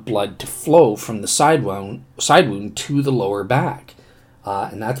allowed blood to flow from the side wound to the lower back,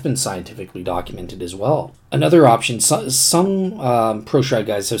 and that's been scientifically documented as well. Another option, some pro-shroud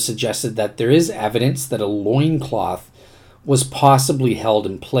guys have suggested that there is evidence that a loincloth was possibly held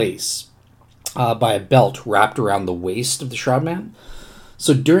in place by a belt wrapped around the waist of the shroud man.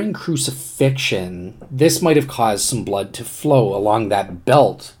 So during crucifixion, this might have caused some blood to flow along that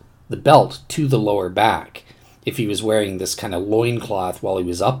belt, the belt to the lower back, if he was wearing this kind of loincloth while he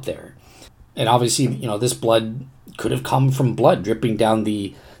was up there. And obviously, this blood could have come from blood dripping down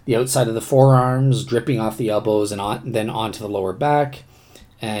the outside of the forearms, dripping off the elbows, and then onto the lower back.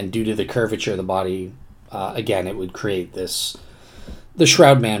 And due to the curvature of the body, again, it would create the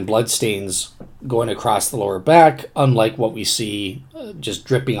shroud man blood stains going across the lower back, unlike what we see just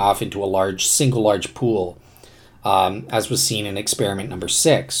dripping off into a single large pool, as was seen in experiment number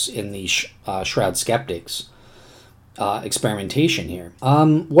 6 in the Shroud Skeptics experimentation here.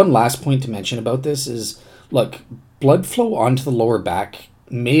 One last point to mention about this is, look, blood flow onto the lower back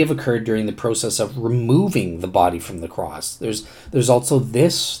may have occurred during the process of removing the body from the cross. There's also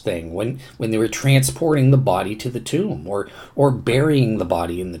this thing when they were transporting the body to the tomb or burying the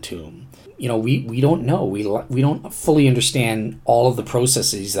body in the tomb. We don't know. We don't fully understand all of the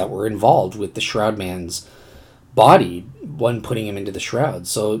processes that were involved with the shroud man's body when putting him into the shroud.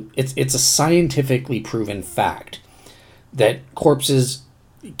 So it's a scientifically proven fact that corpses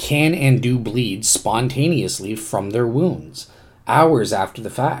can and do bleed spontaneously from their wounds hours after the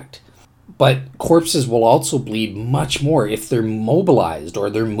fact. But corpses will also bleed much more if they're mobilized or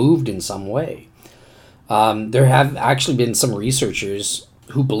they're moved in some way. There have actually been some researchers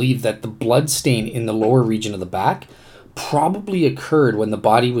who believe that the blood stain in the lower region of the back probably occurred when the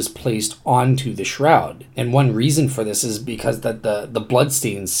body was placed onto the shroud. And one reason for this is because that the blood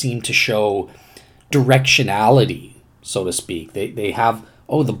stains seem to show directionality, so to speak. They have,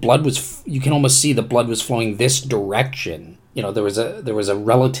 the blood was, you can almost see the blood was flowing this direction. There was a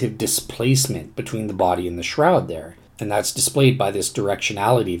relative displacement between the body and the shroud there, and that's displayed by this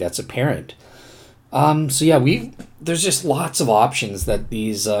directionality that's apparent. So yeah, there's just lots of options that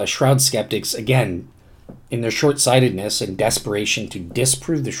these shroud skeptics, again, in their short-sightedness and desperation to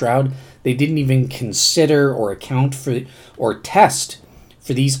disprove the shroud, they didn't even consider or account for or test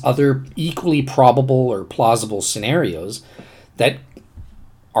for these other equally probable or plausible scenarios that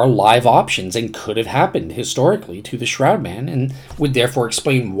are live options and could have happened historically to the shroud man, and would therefore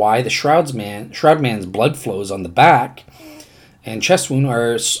explain why the shroud man's blood flows on the back and chest wound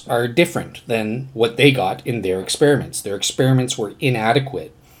are different than what they got in their experiments. Their experiments were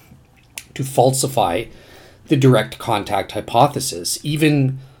inadequate to falsify the direct contact hypothesis,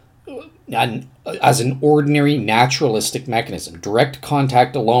 even as an ordinary naturalistic mechanism. Direct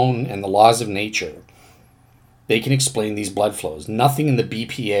contact alone and the laws of nature, they can explain these blood flows. Nothing in the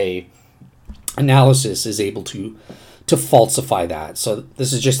BPA analysis is able to falsify that. So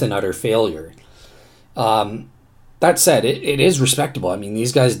this is just an utter failure. That said, it is respectable. I mean,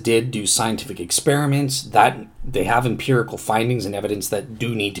 these guys did do scientific experiments that they have empirical findings and evidence that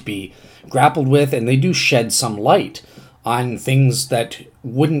do need to be grappled with, and they do shed some light on things that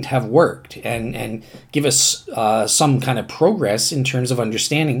wouldn't have worked, and give us some kind of progress in terms of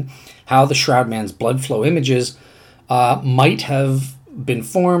understanding how the Shroudman's blood flow images might have been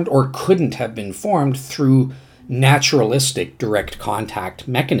formed or couldn't have been formed through naturalistic direct contact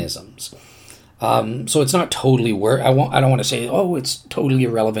mechanisms. So it's not totally I don't want to say, oh, it's totally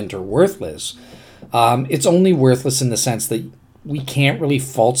irrelevant or worthless. It's only worthless in the sense that we can't really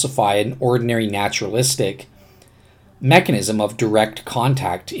falsify an ordinary naturalistic mechanism of direct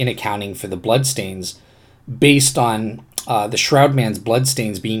contact in accounting for the bloodstains based on the Shroudman's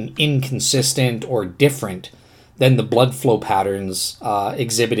bloodstains being inconsistent or different than the blood flow patterns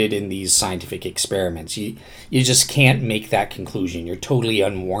exhibited in these scientific experiments. You just can't make that conclusion. You're totally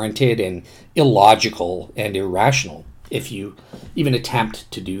unwarranted and illogical and irrational if you even attempt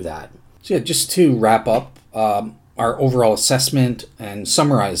to do that. So yeah, just to wrap up our overall assessment and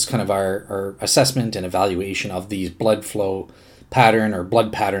summarize kind of our assessment and evaluation of these blood flow pattern or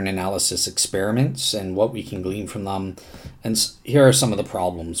blood pattern analysis experiments and what we can glean from them. And here are some of the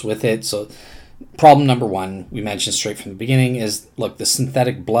problems with it. So problem number one, we mentioned straight from the beginning, is look, the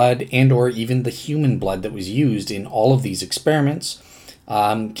synthetic blood and or even the human blood that was used in all of these experiments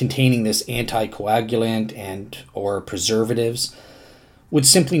containing this anticoagulant and or preservatives would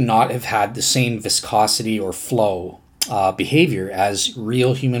simply not have had the same viscosity or flow behavior as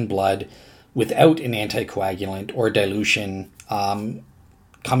real human blood without an anticoagulant or dilution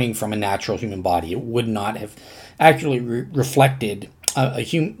coming from a natural human body. It would not have accurately reflected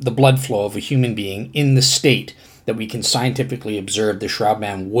the blood flow of a human being in the state that we can scientifically observe the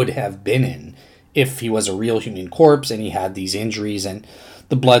Shroudman would have been in if he was a real human corpse and he had these injuries and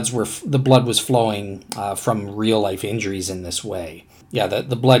the blood was flowing from real life injuries in this way. Yeah,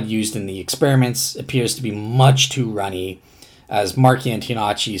 the blood used in the experiments appears to be much too runny. As Mark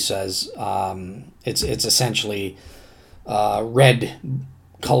Antonacci says, it's essentially red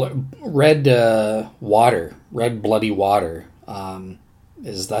bloody water.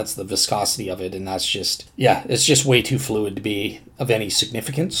 That's the viscosity of it, and it's just way too fluid to be of any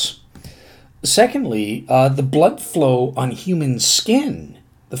significance. Secondly, the blood flow on human skin.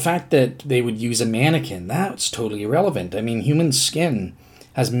 The fact that they would use a mannequin, that's totally irrelevant. I mean, human skin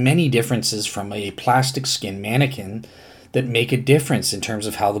has many differences from a plastic skin mannequin that make a difference in terms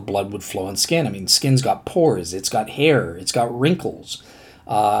of how the blood would flow on skin. I mean, skin's got pores, it's got hair, it's got wrinkles,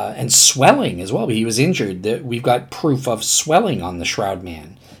 and swelling as well. He was injured. We've got proof of swelling on the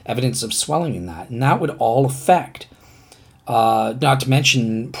Shroudman, evidence of swelling in that. And that would all affect, not to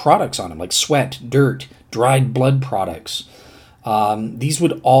mention products on him, like sweat, dirt, dried blood products. These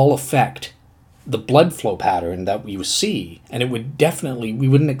would all affect the blood flow pattern that we see, and we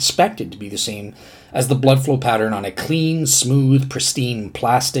wouldn't expect it to be the same as the blood flow pattern on a clean, smooth, pristine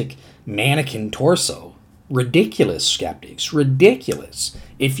plastic mannequin torso. Ridiculous, skeptics. Ridiculous.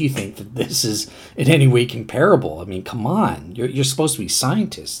 If you think that this is in any way comparable. I mean, come on. You're supposed to be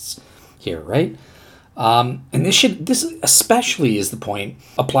scientists here, right? And this especially is the point,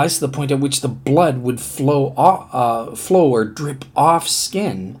 applies to the point at which the blood would flow or drip off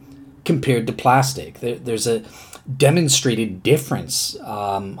skin compared to plastic. There's a demonstrated difference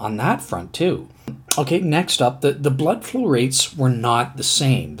on that front too. Okay, next up, the blood flow rates were not the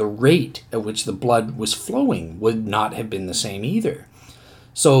same. The rate at which the blood was flowing would not have been the same either.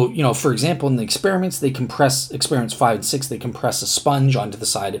 So, for example, in the experiments, experiments 5 and 6, they compress a sponge onto the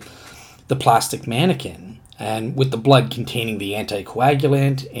side of the plastic mannequin. And with the blood containing the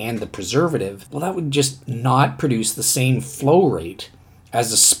anticoagulant and the preservative, well, that would just not produce the same flow rate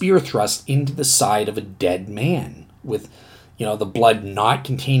as a spear thrust into the side of a dead man with, the blood not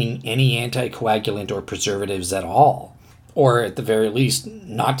containing any anticoagulant or preservatives at all. Or at the very least,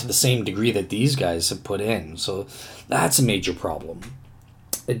 not to the same degree that these guys have put in. So that's a major problem.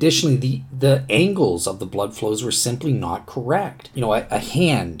 Additionally, the angles of the blood flows were simply not correct. A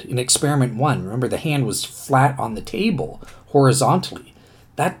hand in experiment 1, remember the hand was flat on the table horizontally.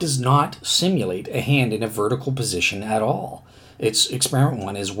 That does not simulate a hand in a vertical position at all. Experiment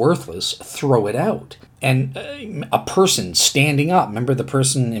 1 is worthless. Throw it out. And a person standing up. Remember the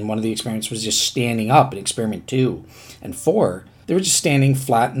person in one of the experiments was just standing up in experiment 2 and 4. They were just standing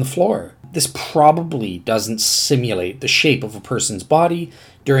flat on the floor. This probably doesn't simulate the shape of a person's body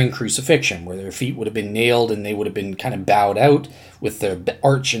during crucifixion, where their feet would have been nailed and they would have been kind of bowed out with their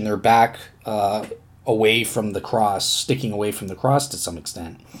arch in their back away from the cross, sticking away from the cross to some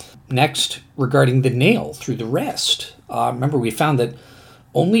extent. Next, regarding the nail through the wrist. Remember, we found that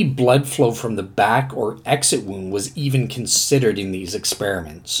only blood flow from the back or exit wound was even considered in these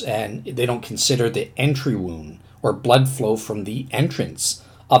experiments, and they don't consider the entry wound or blood flow from the entrance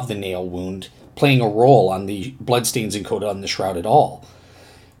of the nail wound playing a role on the bloodstains encoded on the shroud at all.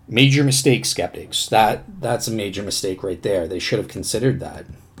 Major mistake, skeptics. That's a major mistake right there. They should have considered that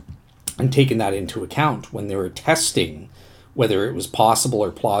and taken that into account when they were testing whether it was possible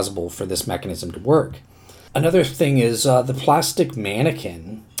or plausible for this mechanism to work. Another thing is the plastic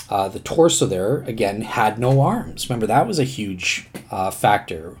mannequin, the torso there, again, had no arms. Remember, that was a huge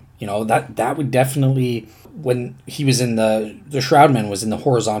factor. You know, that would definitely, when he was in the shroudman was in the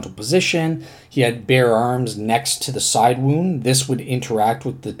horizontal position, he had bare arms next to the side wound. This would interact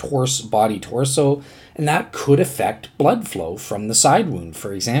with the body torso, and that could affect blood flow from the side wound,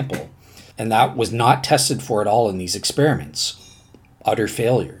 for example. And that was not tested for at all in these experiments. Utter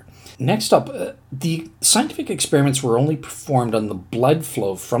failure. Next up, the scientific experiments were only performed on the blood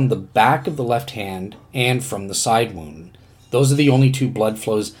flow from the back of the left hand and from the side wound. Those are the only two blood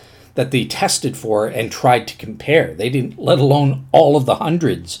flows that they tested for and tried to compare. They didn't, let alone all of the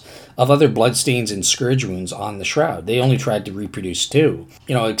hundreds of other bloodstains and scourge wounds on the shroud. They only tried to reproduce two.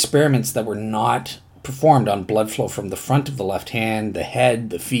 You know, experiments that were not performed on blood flow from the front of the left hand, the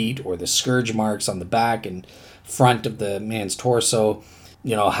head, the feet, or the scourge marks on the back and front of the man's torso.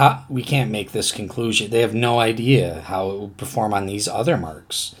 You know, we can't make this conclusion. They have no idea how it would perform on these other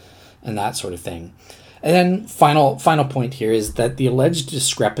marks and that sort of thing. And then final point here is that the alleged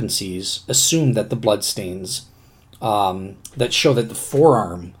discrepancies assume that the bloodstains that show that the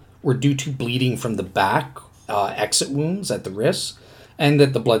forearm were due to bleeding from the back, exit wounds at the wrist, and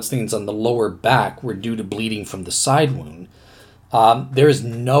that the bloodstains on the lower back were due to bleeding from the side wound. There is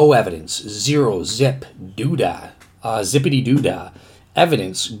no evidence, zero, zip, doodah, zippity doodah,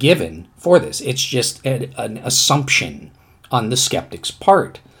 evidence given for this. It's just an assumption on the skeptic's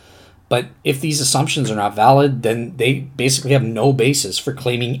part. But if these assumptions are not valid, then they basically have no basis for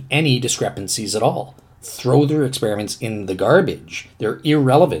claiming any discrepancies at all. Throw their experiments in the garbage. They're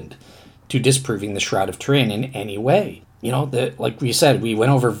irrelevant to disproving the Shroud of Turin in any way. You know, like we said, we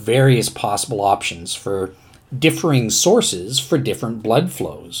went over various possible options for differing sources for different blood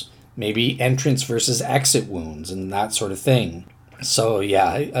flows. Maybe entrance versus exit wounds and that sort of thing. So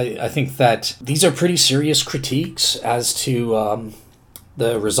yeah, I think that these are pretty serious critiques as to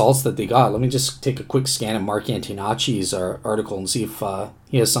the results that they got. Let me just take a quick scan of Mark Antonacci's article and see if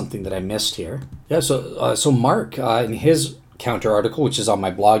he has something that I missed here. Yeah, so Mark, in his counter article, which is on my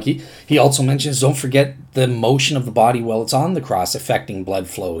blog, he also mentions, don't forget the motion of the body while it's on the cross affecting blood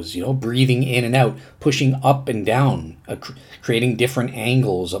flows, you know, breathing in and out, pushing up and down, creating different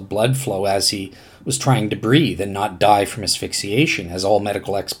angles of blood flow as he was trying to breathe and not die from asphyxiation, as a lot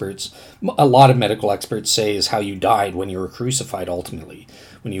of medical experts say is how you died when you were crucified ultimately.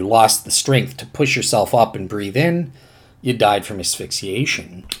 When you lost the strength to push yourself up and breathe in, you died from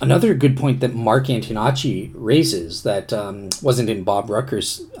asphyxiation. Another good point that Mark Antonacci raises that wasn't in Bob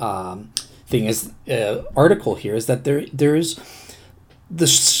Rucker's article here is that there is the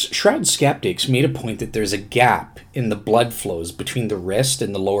Shroud skeptics made a point that there's a gap in the blood flows between the wrist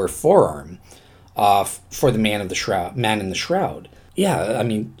and the lower forearm for the man in the shroud. Yeah, I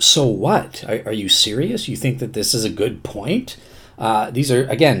mean, so what? Are you serious? You think that this is a good point? These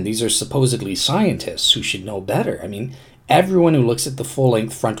are supposedly scientists who should know better. I mean, everyone who looks at the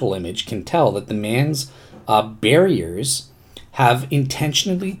full-length frontal image can tell that the man's barriers have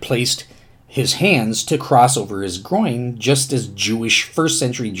intentionally placed his hands to cross over his groin, just as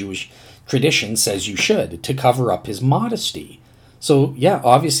first-century Jewish tradition says you should, to cover up his modesty. So, yeah,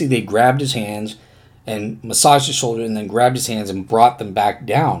 obviously they grabbed his hands and massaged his shoulder and then grabbed his hands and brought them back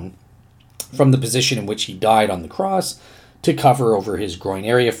down from the position in which he died on the cross to cover over his groin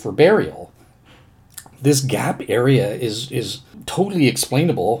area for burial. This gap area is totally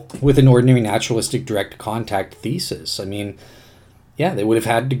explainable with an ordinary naturalistic direct contact thesis. I mean, yeah, they would have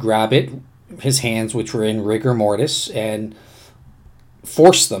had to grab his hands, which were in rigor mortis, and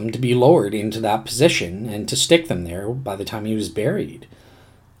force them to be lowered into that position and to stick them there by the time he was buried.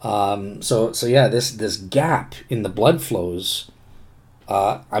 So yeah, this gap in the blood flows,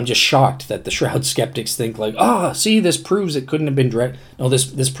 I'm just shocked that the Shroud skeptics think like, see, this proves it couldn't have been direct. No,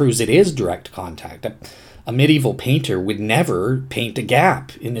 this proves it is direct contact. A medieval painter would never paint a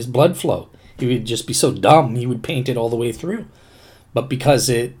gap in his blood flow. He would just be so dumb, he would paint it all the way through. But because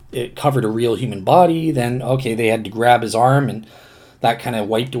it covered a real human body, then, okay, they had to grab his arm, and that kind of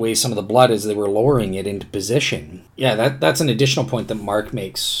wiped away some of the blood as they were lowering it into position. Yeah, that's an additional point that Mark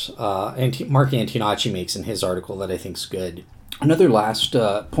makes, Mark Antonacci makes in his article that I think is good. Another last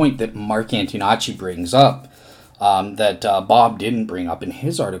point that Mark Antonacci brings up that Bob didn't bring up in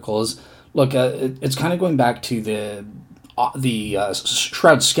his article is, look, it's kind of going back to the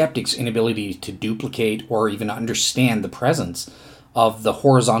Shroud skeptics' inability to duplicate or even understand the presence of the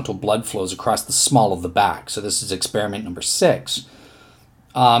horizontal blood flows across the small of the back. So this is experiment number 6.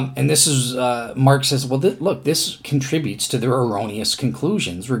 And this is, Mark says, well, look, this contributes to their erroneous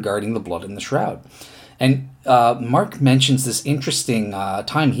conclusions regarding the blood in the shroud. And Mark mentions this interesting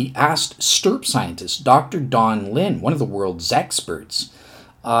time he asked STURP scientist, Dr. Don Lin, one of the world's experts,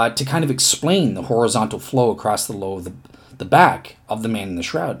 to kind of explain the horizontal flow across the low of the back of the man in the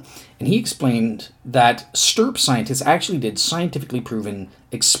shroud. And he explained that STURP scientists actually did scientifically proven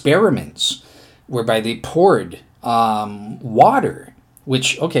experiments whereby they poured water,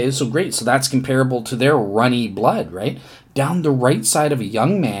 which, okay, so great. So that's comparable to their runny blood, right? Down the right side of a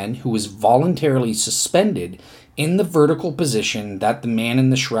young man who was voluntarily suspended in the vertical position that the man in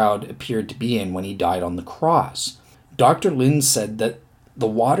the shroud appeared to be in when he died on the cross. Dr. Lin said that the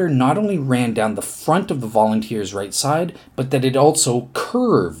water not only ran down the front of the volunteer's right side, but that it also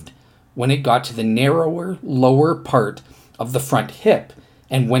curved when it got to the narrower, lower part of the front hip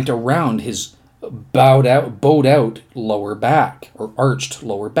and went around his bowed out lower back, or arched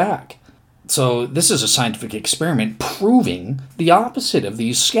lower back. So this is a scientific experiment proving the opposite of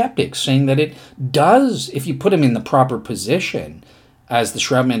these skeptics, saying that it does, if you put him in the proper position, as the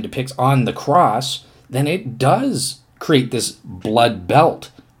shroudman depicts on the cross, then it does create this blood belt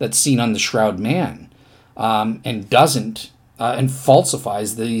that's seen on the shroud man, and doesn't, and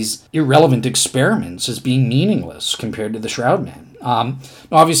falsifies these irrelevant experiments as being meaningless compared to the shroud man.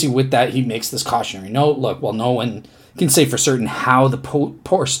 Obviously, with that, he makes this cautionary note. Look, well, no one can say for certain how the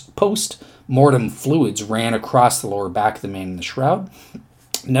post-mortem fluids ran across the lower back of the man in the shroud.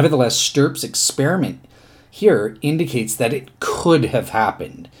 Nevertheless, STURP's experiment here indicates that it could have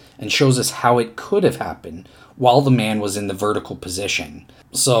happened and shows us how it could have happened while the man was in the vertical position.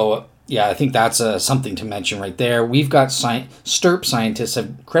 So, yeah, I think that's something to mention right there. We've got STURP scientists,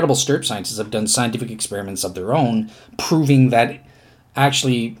 credible STURP scientists have done scientific experiments of their own, proving that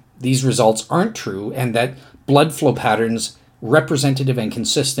actually these results aren't true and that blood flow patterns representative and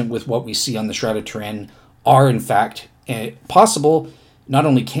consistent with what we see on the Shroud of Turin are in fact possible, not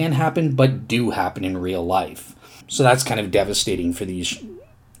only can happen, but do happen in real life. So that's kind of devastating for these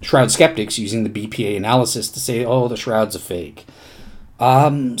shroud skeptics using the BPA analysis to say, oh, the shroud's a fake.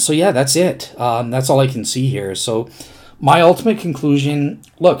 So yeah, that's it. That's all I can see here. So my ultimate conclusion,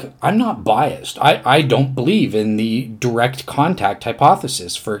 look, I'm not biased. I don't believe in the direct contact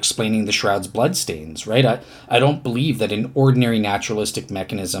hypothesis for explaining the shroud's bloodstains, right? I don't believe that an ordinary naturalistic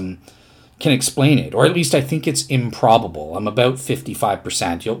mechanism can explain it, or at least I think it's improbable. I'm about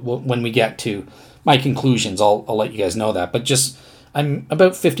 55%. When we get to my conclusions, I'll let you guys know that. But just, I'm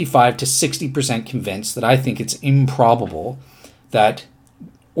about 55 to 60% convinced that I think it's improbable that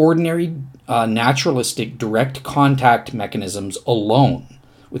ordinary naturalistic direct contact mechanisms alone,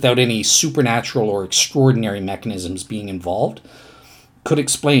 without any supernatural or extraordinary mechanisms being involved, could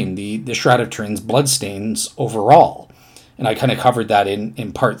explain the Shroud of Turin's bloodstains overall. And I kind of covered that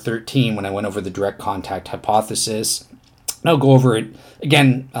in part 13 when I went over the direct contact hypothesis. And I'll go over it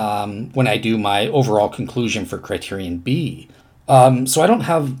again when I do my overall conclusion for criterion B. So I don't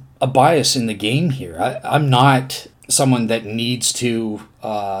have a bias in the game here. I'm not someone that needs to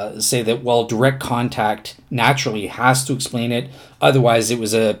say that, well, direct contact naturally has to explain it. Otherwise, it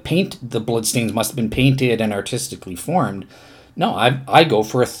was the bloodstains must have been painted and artistically formed. No, I go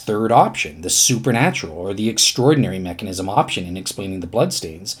for a third option, the supernatural or the extraordinary mechanism option in explaining the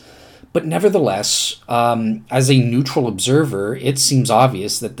bloodstains. But nevertheless, as a neutral observer, it seems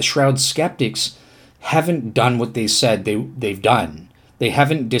obvious that the Shroud skeptics haven't done what they said they've done. They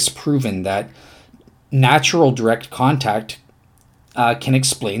haven't disproven that natural direct contact can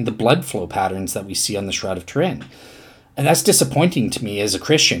explain the blood flow patterns that we see on the Shroud of Turin. And that's disappointing to me as a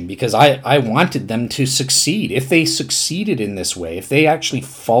Christian, because I wanted them to succeed. If they succeeded in this way, if they actually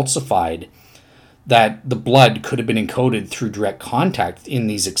falsified that the blood could have been encoded through direct contact in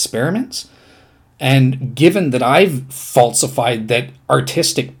these experiments, and given that I've falsified that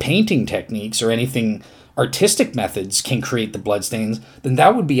artistic painting techniques or anything artistic methods can create the bloodstains, then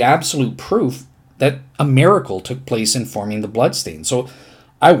that would be absolute proof that a miracle took place in forming the bloodstains. So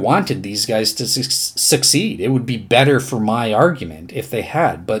I wanted these guys to succeed. It would be better for my argument if they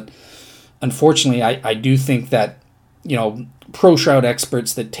had. But unfortunately, I do think that, pro-Shroud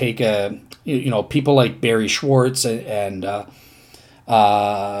experts that take people like Barry Schwartz and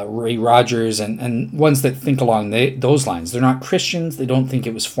Ray Rogers and ones that think along those lines. They're not Christians. They don't think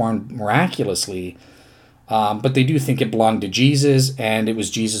it was formed miraculously. But they do think it belonged to Jesus, and it was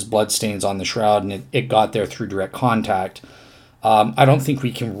Jesus' bloodstains on the shroud, and it got there through direct contact. I don't think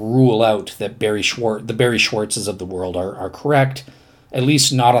we can rule out that the Barry Schwartzes of the world are correct, at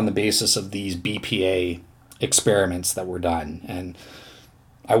least not on the basis of these BPA experiments that were done. And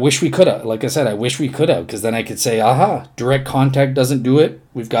I wish we could have, like I said, I wish we could have, because then I could say, aha, direct contact doesn't do it.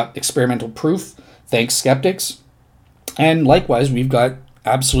 We've got experimental proof. Thanks, skeptics. And likewise, we've got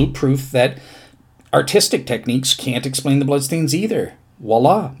absolute proof that artistic techniques can't explain the bloodstains either.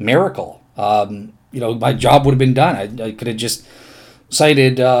 Voila, miracle. My job would have been done. I could have just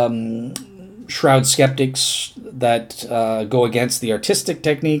cited shroud skeptics that go against the artistic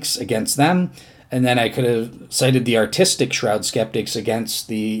techniques, against them. And then I could have cited the artistic shroud skeptics against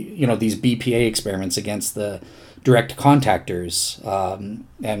these BPA experiments against the direct contactors.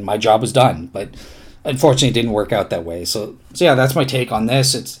 And my job was done. But unfortunately, it didn't work out that way. So yeah, that's my take on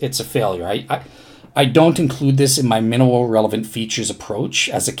this. It's a failure. I don't include this in my minimal relevant features approach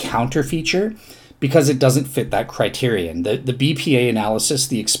as a counter feature because it doesn't fit that criterion. The BPA analysis,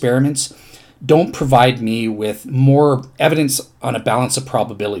 the experiments, don't provide me with more evidence on a balance of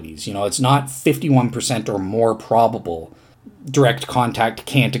probabilities. It's not 51% or more probable direct contact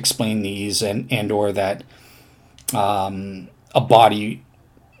can't explain these and or that a body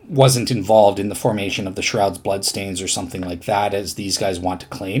wasn't involved in the formation of the shroud's bloodstains or something like that, as these guys want to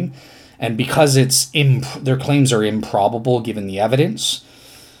claim. And because their claims are improbable given the evidence,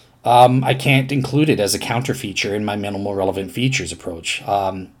 I can't include it as a counter feature in my minimal relevant features approach.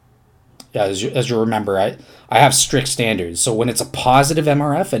 As you remember, I have strict standards. So when it's a positive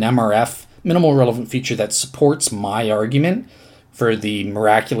MRF, an MRF, minimal relevant feature that supports my argument for the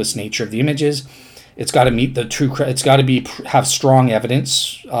miraculous nature of the images, it's got to meet the true. It's got to have strong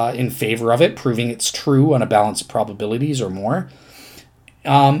evidence in favor of it, proving it's true on a balance of probabilities or more.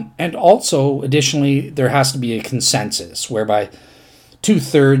 And also, additionally, there has to be a consensus whereby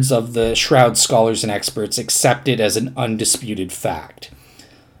 2/3 of the shroud scholars and experts accept it as an undisputed fact.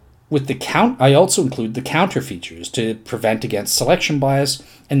 With the I also include the counter features to prevent against selection bias,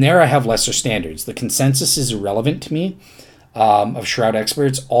 and there I have lesser standards. The consensus is irrelevant to me of shroud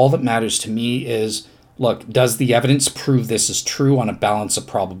experts. All that matters to me is, look, does the evidence prove this is true on a balance of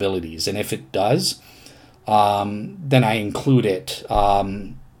probabilities? And if it does, then I include it.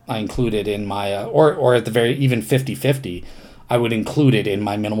 I include it in my, or at the very, even 50-50, I would include it in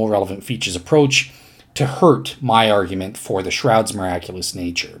my minimal relevant features approach to hurt my argument for the shroud's miraculous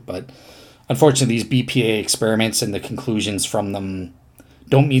nature. But unfortunately, these BPA experiments and the conclusions from them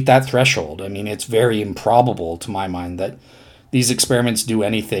don't meet that threshold. I mean, it's very improbable to my mind that these experiments do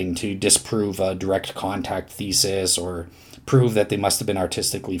anything to disprove a direct contact thesis or prove that they must have been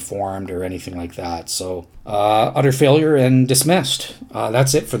artistically formed or anything like that. So utter failure and dismissed.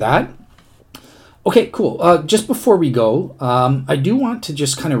 That's it for that. Okay, cool. Just before we go, I do want to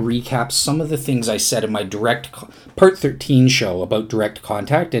just kind of recap some of the things I said in my Part 13 show about direct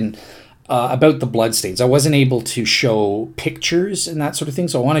contact and about the bloodstains. I wasn't able to show pictures and that sort of thing,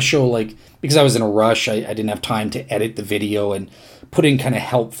 so I want to show, because I was in a rush, I didn't have time to edit the video and put in kind of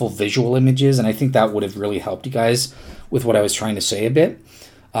helpful visual images, and I think that would have really helped you guys with what I was trying to say a bit.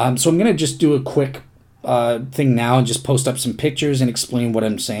 So I'm going to just do a quick thing now and just post up some pictures and explain what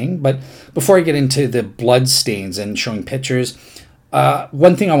I'm saying. But before I get into the blood stains and showing pictures,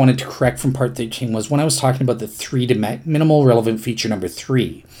 one thing I wanted to correct from Part 13 was when I was talking about the minimal relevant feature number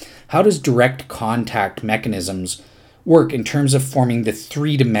 3. How does direct contact mechanisms work in terms of forming the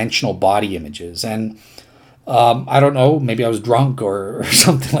 3-dimensional body images? And I don't know, maybe I was drunk or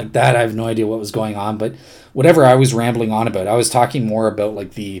something like that. I have no idea what was going on, but whatever I was rambling on about, I was talking more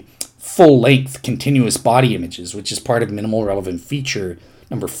about the full-length continuous body images, which is part of minimal relevant feature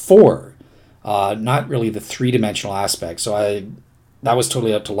number 4, not really the 3-dimensional aspect. So that was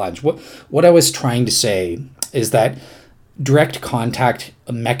totally out to lunch. What I was trying to say is that direct contact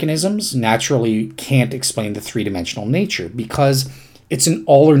mechanisms naturally can't explain the 3-dimensional nature because it's an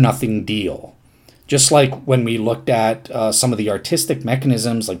all-or-nothing deal. Just like when we looked at some of the artistic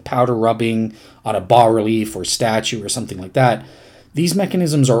mechanisms like powder rubbing on a bas-relief or statue or something like that, these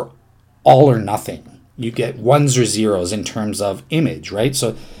mechanisms are all or nothing. You get ones or zeros in terms of image, right?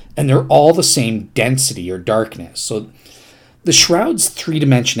 So, and they're all the same density or darkness. So the shroud's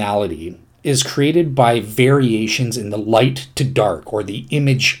 3-dimensionality is created by variations in the light to dark or the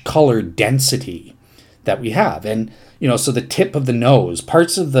image color density that we have. And, so the tip of the nose,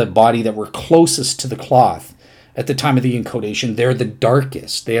 parts of the body that were closest to the cloth at the time of the encodation, they're the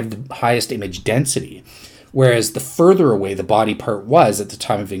darkest. They have the highest image density. Whereas the further away the body part was at the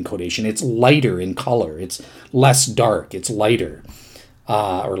time of encodation, it's lighter in color. It's less dark. It's lighter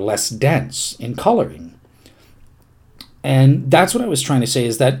or less dense in coloring. And that's what I was trying to say,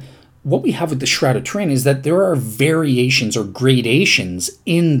 is that what we have with the shrouded terrain is that there are variations or gradations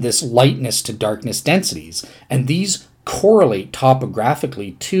in this lightness to darkness densities. And these correlate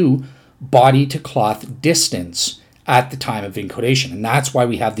topographically to body to cloth distance at the time of encodation. And that's why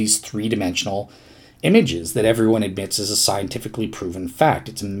we have these three-dimensional images that everyone admits is a scientifically proven fact.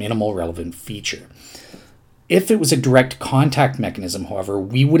 It's a minimal relevant feature. If it was a direct contact mechanism, however,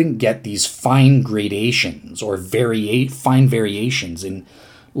 we wouldn't get these fine gradations or fine variations in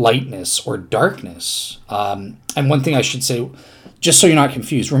lightness or darkness. And one thing I should say, just so you're not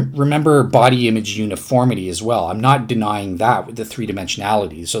confused, remember body image uniformity as well. I'm not denying that with the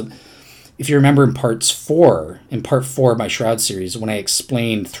three-dimensionality. So if you remember in part 4 of my Shroud series, when I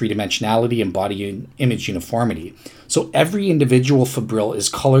explained three-dimensionality and body image uniformity, so every individual fibril is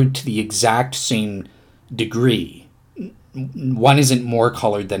colored to the exact same degree. One isn't more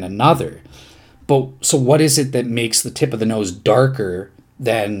colored than another. But so what is it that makes the tip of the nose darker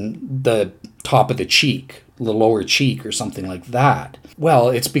than the top of the cheek, the lower cheek, or something like that? Well,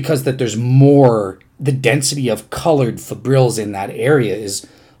 it's because that there's more, the density of colored fibrils in that area is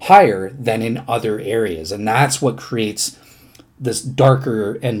higher than in other areas, and that's what creates this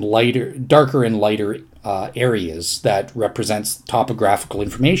darker and lighter areas that represents topographical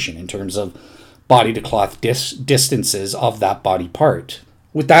information in terms of body to cloth distances of that body part.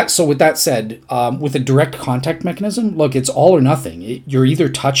 With that said, with a direct contact mechanism, look, it's all or nothing. You're either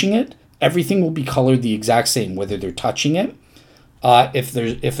touching it, everything will be colored the exact same, whether they're touching it.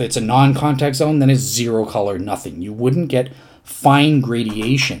 If it's a non-contact zone, then it's zero color, nothing. You wouldn't get fine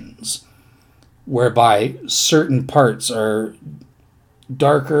gradations whereby certain parts are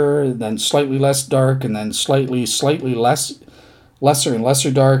darker, then slightly less dark, and then slightly lesser and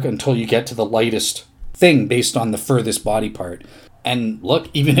lesser dark until you get to the lightest thing based on the furthest body part. And look,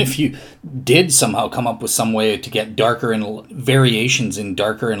 even if you did somehow come up with some way to get darker and variations in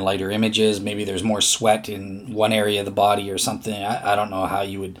darker and lighter images, maybe there's more sweat in one area of the body or something. I don't know how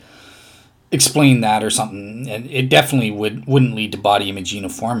you would explain that or something. And it definitely wouldn't lead to body image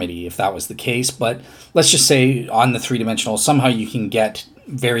uniformity if that was the case. But let's just say on the three-dimensional, somehow you can get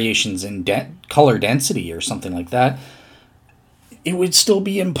variations in color density or something like that. It would still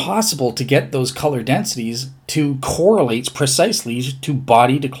be impossible to get those color densities to correlate precisely to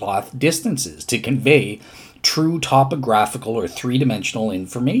body to cloth distances to convey true topographical or three-dimensional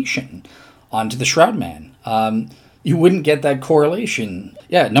information onto the Shroud Man. You wouldn't get that correlation.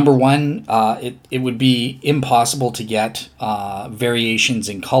 Yeah, number one, it would be impossible to get variations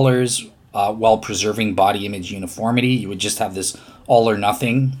in colors while preserving body image uniformity. You would just have this all or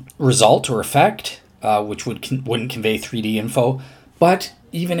nothing result or effect, which wouldn't convey 3D info. But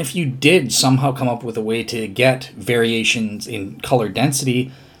even if you did somehow come up with a way to get variations in color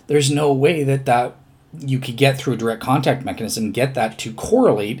density, there's no way that you could get through a direct contact mechanism, get that to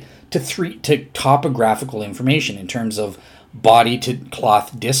correlate to topographical information in terms of body to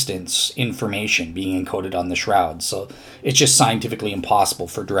cloth distance information being encoded on the shroud. So it's just scientifically impossible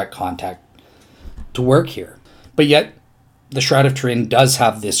for direct contact to work here. But yet, the Shroud of Turin does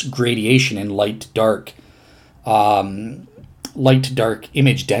have this gradation in light-dark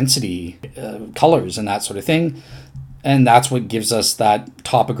image density, colors and that sort of thing. And that's what gives us that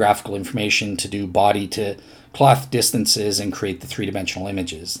topographical information to do body to cloth distances and create the three-dimensional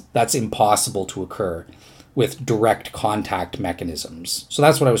images. That's impossible to occur with direct contact mechanisms. So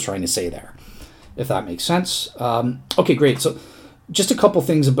that's what I was trying to say there, if that makes sense. Okay, great. So just a couple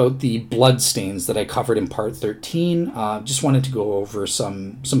things about the blood stains that I covered in part 13. Just wanted to go over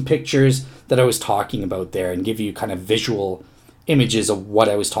some pictures that I was talking about there and give you kind of visual images of what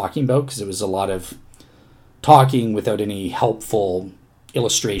I was talking about, because it was a lot of talking without any helpful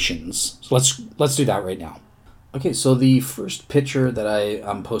illustrations. So let's do that right now. Okay, so the first picture that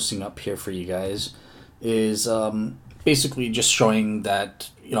I'm posting up here for you guys is basically just showing that,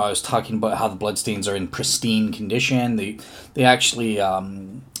 I was talking about how the bloodstains are in pristine condition. They actually,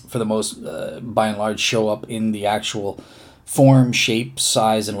 for the most, by and large, show up in the actual form, shape,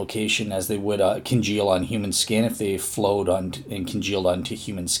 size, and location as they would congeal on human skin if they flowed on and congealed onto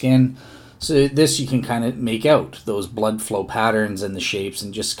human skin. So this you can kind of make out, those blood flow patterns and the shapes,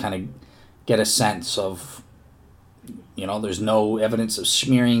 and just kind of get a sense of, there's no evidence of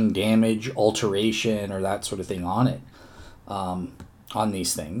smearing, damage, alteration, or that sort of thing on it, on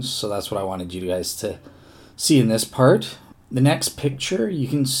these things. So that's what I wanted you guys to see in this part. The next picture, you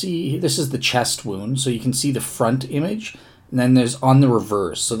can see, this is the chest wound, so you can see the front image, and then there's on the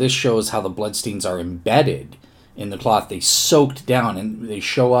reverse. So this shows how the bloodstains are embedded in the cloth. They soaked down, and they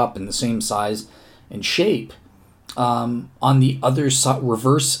show up in the same size and shape on the other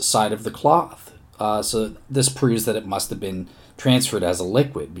reverse side of the cloth. So this proves that it must have been transferred as a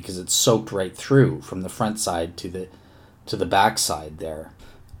liquid because it's soaked right through from the front side to the back side there.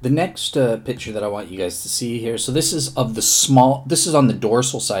 The next picture that I want you guys to see here, so this is of this is on the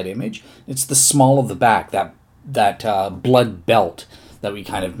dorsal side image. It's the small of the back, that blood belt that we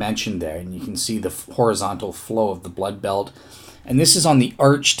kind of mentioned there. And you can see the horizontal flow of the blood belt. And this is on the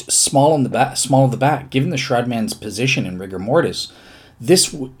arched small of the back. Given the shroudman's position in rigor mortis,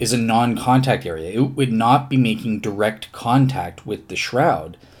 this is a non-contact area. It would not be making direct contact with the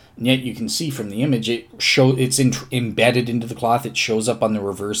shroud. And yet you can see from the image, it's embedded into the cloth. It shows up on the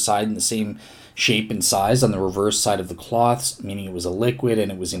reverse side in the same shape and size on the reverse side of the cloth, meaning it was a liquid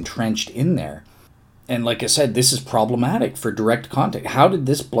and it was entrenched in there. And like I said, this is problematic for direct contact. How did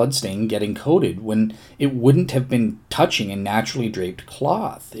this blood stain get encoded when it wouldn't have been touching a naturally draped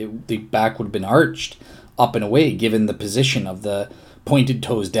cloth? The back would have been arched up and away, given the position of the pointed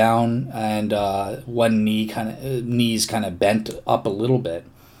toes down and one knees kind of bent up a little bit.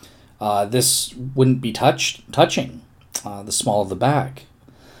 This wouldn't be touching the small of the back,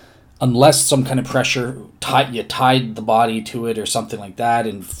 unless some kind of pressure you tied the body to it or something like that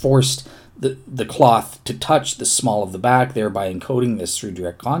and forced the cloth to touch the small of the back, thereby encoding this through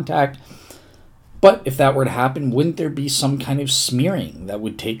direct contact. But if that were to happen, wouldn't there be some kind of smearing that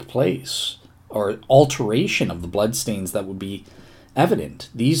would take place or alteration of the blood stains that would be evident?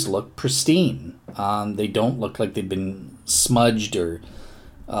 These look pristine. They don't look like they've been smudged or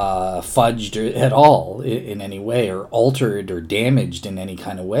fudged or at all in any way, or altered or damaged in any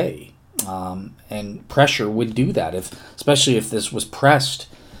kind of way. And pressure would do that, especially if this was pressed.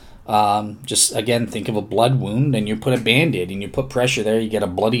 Just again, think of a blood wound and you put a Band-Aid and you put pressure there, you get a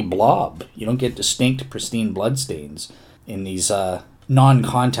bloody blob. You don't get distinct pristine blood stains in these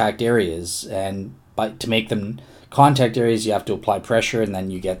non-contact areas, and to make them contact areas you have to apply pressure, and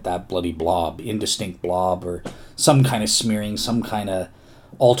then you get that bloody blob, indistinct blob, or some kind of smearing, some kind of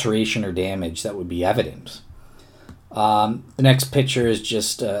alteration or damage that would be evident. The next picture is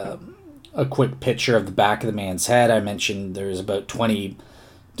just a quick picture of the back of the man's head. I mentioned there's about 20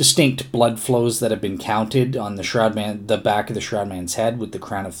 distinct blood flows that have been counted on the back of the shroudman's head with the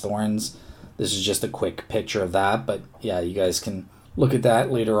crown of thorns. This is just a quick picture of that, but yeah, you guys can look at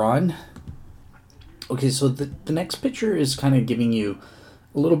that later on. Okay, so the next picture is kind of giving you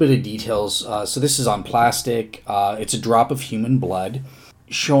a little bit of details. So this is on plastic. It's a drop of human blood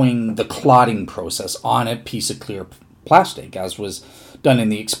showing the clotting process on a piece of clear plastic, as was done in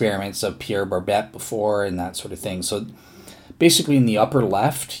the experiments of Pierre Barbet before and that sort of thing. So basically in the upper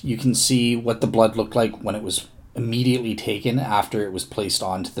left, you can see what the blood looked like when it was immediately taken after it was placed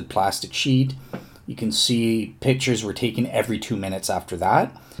onto the plastic sheet. You can see pictures were taken every 2 minutes after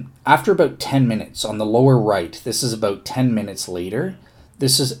that. After about 10 minutes, on the lower right, this is about 10 minutes later,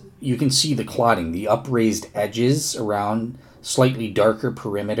 you can see the clotting, the upraised edges around, slightly darker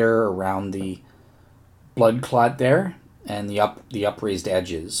perimeter around the blood clot there, and the upraised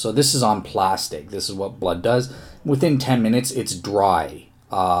edges. So this is on plastic. This is what blood does. Within 10 minutes, it's dry.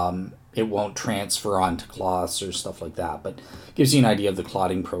 It won't transfer onto cloths or stuff like that, but gives you an idea of the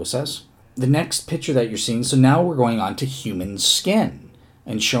clotting process. The next picture that you're seeing, so now we're going on to human skin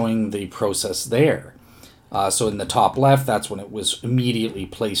and showing the process there. So in the top left, that's when it was immediately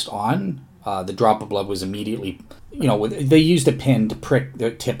placed on. The drop of blood was immediately, they used a pin to prick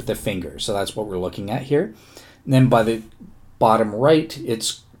the tip of the finger. So that's what we're looking at here. And then by the bottom right,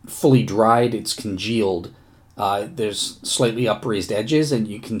 it's fully dried, it's congealed. There's slightly upraised edges, and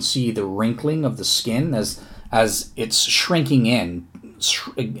you can see the wrinkling of the skin as it's shrinking in,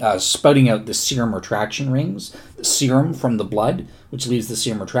 spouting out the serum retraction rings, the serum from the blood, which leaves the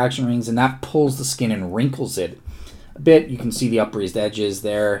serum retraction rings, and that pulls the skin and wrinkles it a bit. You can see the upraised edges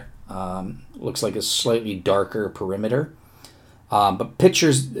there. Looks like a slightly darker perimeter. But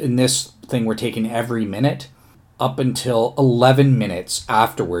pictures in this thing were taken every minute up until 11 minutes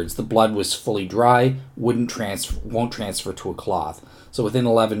afterwards. The blood was fully dry, won't transfer to a cloth. So within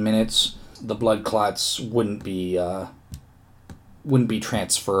 11 minutes, the blood clots wouldn't be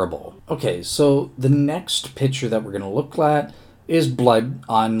transferable. Okay, so the next picture that we're going to look at is blood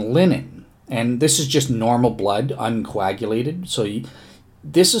on linen. And this is just normal blood, uncoagulated. So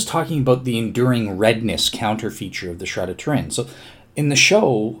this is talking about the enduring redness counter feature of the shroud of Turin. So in the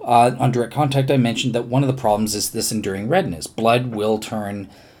show, on Direct Contact, I mentioned that one of the problems is this enduring redness. Blood will turn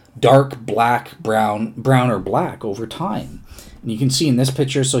dark, black, brown or black over time. And you can see in this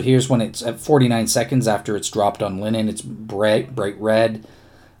picture, so here's when it's at 49 seconds after it's dropped on linen, it's bright red.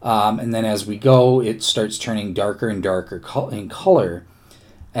 And then as we go, it starts turning darker and darker in color.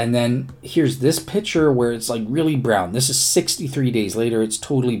 And then here's this picture where it's like really brown. This is 63 days later. It's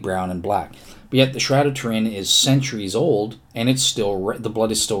totally brown and black. But yet the Shroud of Turin is centuries old, and it's still the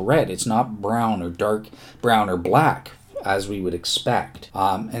blood is still red. It's not brown or dark brown or black as we would expect.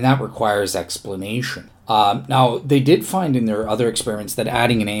 And that requires explanation. Now, they did find in their other experiments that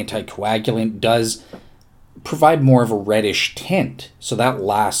adding an anticoagulant does provide more of a reddish tint. So that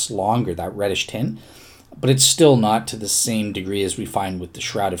lasts longer, that reddish tint. But it's still not to the same degree as we find with the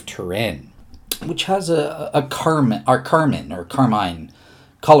Shroud of Turin, which has a carmine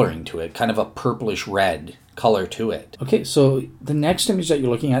coloring to it, kind of a purplish red color to it. Okay, so the next image that you're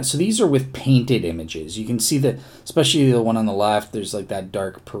looking at, so these are with painted images. You can see that, especially the one on the left, there's like that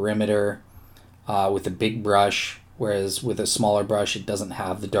dark perimeter with a big brush, whereas with a smaller brush, it doesn't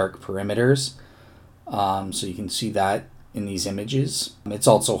have the dark perimeters. So you can see that in these images. It's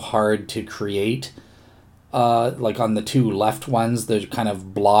also hard to create. Like on the two left ones, they're kind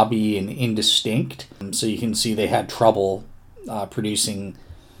of blobby and indistinct. So you can see they had trouble producing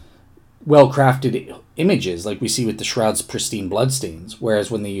well-crafted images like we see with the Shroud's pristine bloodstains. Whereas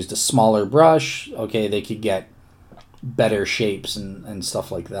when they used a smaller brush, okay, they could get better shapes and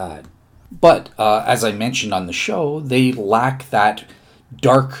stuff like that. But as I mentioned on the show, they lack that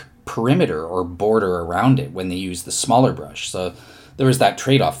dark perimeter or border around it when they use the smaller brush. So there is that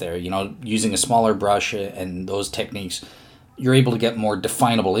trade-off there. Using a smaller brush and those techniques, you're able to get more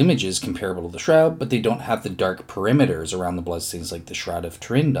definable images comparable to the Shroud, but they don't have the dark perimeters around the bloodstains like the Shroud of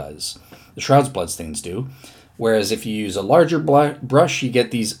Turin does. The Shroud's bloodstains do. Whereas if you use a larger brush, you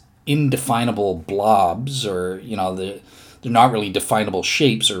get these indefinable blobs, or, they're not really definable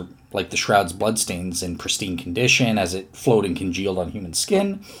shapes, or like the Shroud's bloodstains in pristine condition as it flowed and congealed on human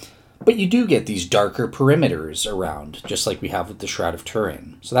skin. But you do get these darker perimeters around, just like we have with the Shroud of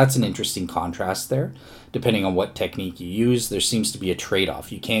Turin. So that's an interesting contrast there. Depending on what technique you use, there seems to be a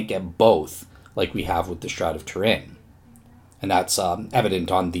trade-off. You can't get both like we have with the Shroud of Turin. And that's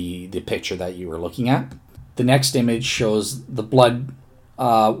evident on the picture that you were looking at. The next image shows the blood,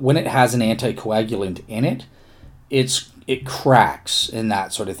 when it has an anticoagulant in it, it cracks and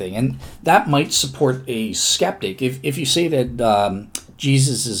that sort of thing. And that might support a skeptic. If you say that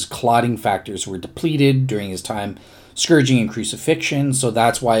Jesus' clotting factors were depleted during his time scourging and crucifixion, so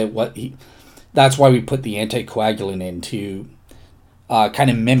that's why we put the anticoagulant in to kind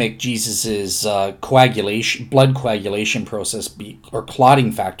of mimic Jesus's blood coagulation process, or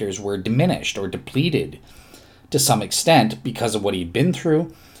clotting factors were diminished or depleted to some extent because of what he'd been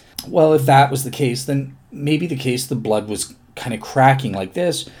through. Well, if that was the case, then maybe the blood was kind of cracking like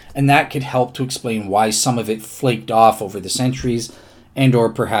this, and that could help to explain why some of it flaked off over the centuries, and or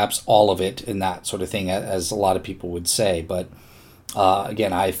perhaps all of it, and that sort of thing, as a lot of people would say. But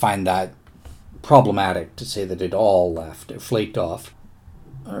again, I find that problematic to say that it all left or flaked off.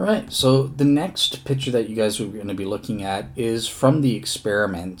 All right, so the next picture that you guys are going to be looking at is from the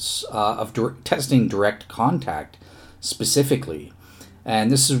experiments of testing direct contact specifically.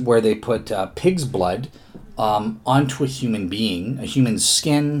 And this is where they put pig's blood onto a human being, a human's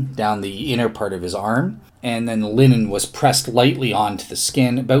skin down the inner part of his arm, and then linen was pressed lightly onto the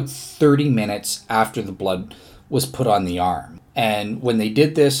skin about 30 minutes after the blood was put on the arm. And when they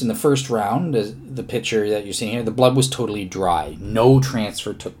did this in the first round, the picture that you're seeing here, the blood was totally dry. No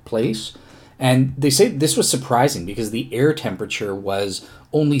transfer took place. And they say this was surprising because the air temperature was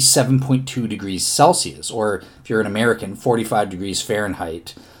only 7.2 degrees Celsius, or if you're an American, 45 degrees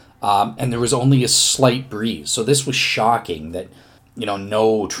Fahrenheit. And there was only a slight breeze. So this was shocking that,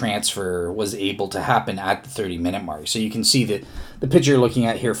 no transfer was able to happen at the 30-minute mark. So you can see that the picture you're looking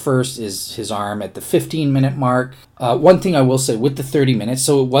at here first is his arm at the 15-minute mark. One thing I will say with the 30 minutes,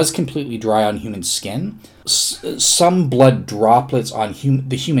 so it was completely dry on human skin. Some blood droplets on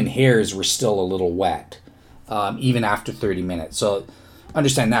the human hairs were still a little wet, even after 30 minutes. So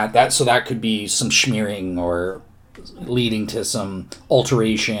understand that. So that could be some smearing or leading to some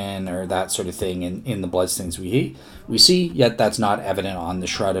alteration or that sort of thing in the bloodstains we see, yet that's not evident on the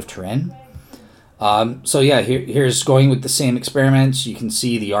Shroud of Turin. Here's going with the same experiments. You can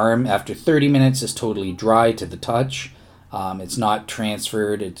see the arm after 30 minutes is totally dry to the touch. It's not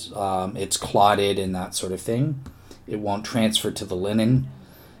transferred, it's clotted and that sort of thing. It won't transfer to the linen.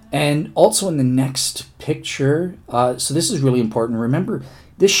 And also in the next picture, so this is really important. Remember,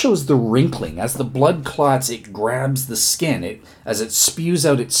 this shows the wrinkling. As the blood clots, it grabs the skin. As it spews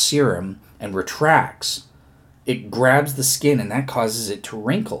out its serum and retracts, it grabs the skin, and that causes it to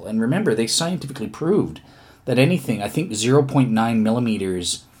wrinkle. And remember, they scientifically proved that anything, I think 0.9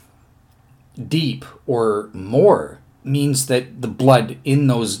 millimeters deep or more, means that the blood in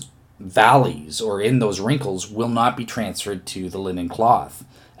those valleys or in those wrinkles will not be transferred to the linen cloth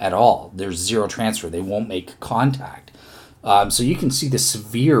at all. There's zero transfer. They won't make contact. So you can see the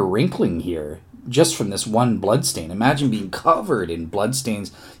severe wrinkling here just from this one bloodstain. Imagine being covered in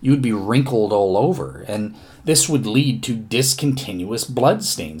bloodstains. You would be wrinkled all over. And this would lead to discontinuous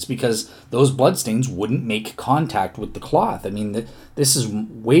bloodstains because those bloodstains wouldn't make contact with the cloth. I mean, this is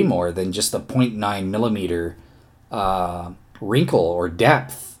way more than just a 0.9 millimeter wrinkle or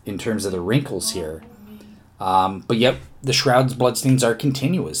depth in terms of the wrinkles here. But yet the shroud's bloodstains are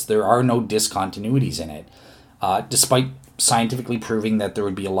continuous. There are no discontinuities in it, despite scientifically proving that there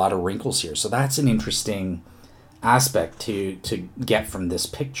would be a lot of wrinkles here. So that's an interesting aspect to get from this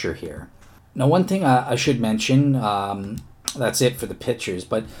picture here. Now, one thing I should mention, that's it for the pictures,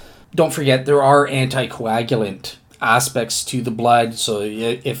 but don't forget there are anticoagulant aspects to the blood. So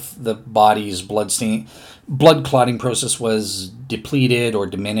if the body's blood clotting process was depleted or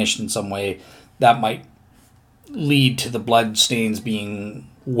diminished in some way, that might lead to the blood stains being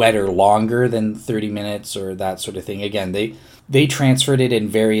wetter longer than 30 minutes or that sort of thing. Again, they transferred it in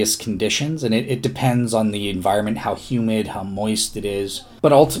various conditions, and it depends on the environment, how humid, how moist it is.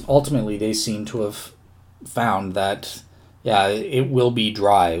 But ultimately, they seem to have found that, yeah, it will be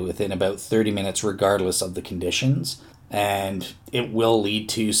dry within about 30 minutes regardless of the conditions, and it will lead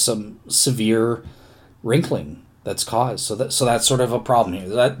to some severe wrinkling that's caused. So that's sort of a problem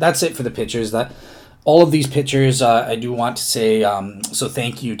here. That's it for the pictures. All of these pictures, I do want to say, so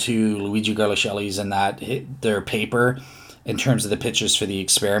thank you to Luigi Garlascelli's and their paper in terms of the pictures for the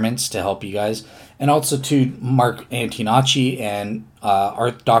experiments to help you guys. And also to Mark Antonacci and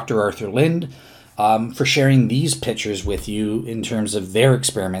Dr. Arthur Lind for sharing these pictures with you in terms of their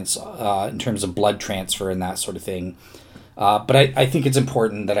experiments, in terms of blood transfer and that sort of thing. But I think it's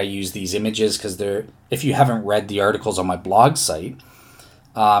important that I use these images because if you haven't read the articles on my blog site,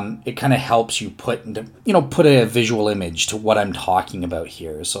 it kind of helps you put a visual image to what I'm talking about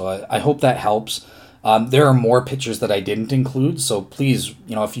here. So I hope that helps. There are more pictures that I didn't include. So please,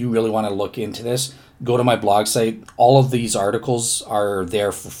 if you really want to look into this, go to my blog site. All of these articles are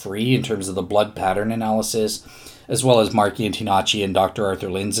there for free in terms of the blood pattern analysis, as well as Mark Antonacci and Dr.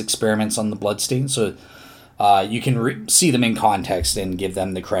 Arthur Lind's experiments on the bloodstains. So you can see them in context and give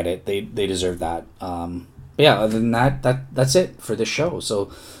them the credit. They deserve that. But yeah, other than that's it for this show.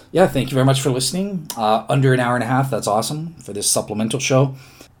 So yeah, thank you very much for listening. Under an hour and a half, that's awesome for this supplemental show.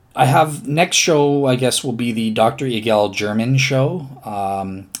 I have next show, I guess, will be the Dr. Egel German show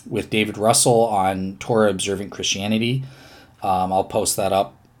with David Russell on Torah Observant Christianity. I'll post that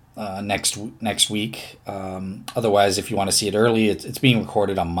up next week. Otherwise, if you want to see it early, it's being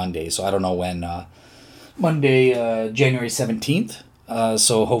recorded on Monday, so I don't know when. Monday, January 17th.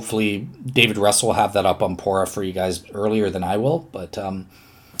 So hopefully David Russell will have that up on Pora for you guys earlier than I will. But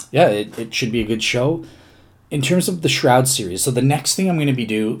yeah, it should be a good show. In terms of the Shroud series, so the next thing I'm going to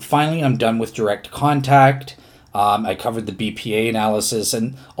be finally I'm done with direct contact. I covered the BPA analysis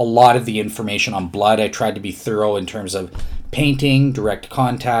and a lot of the information on blood. I tried to be thorough in terms of painting, direct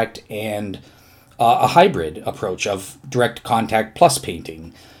contact, and a hybrid approach of direct contact plus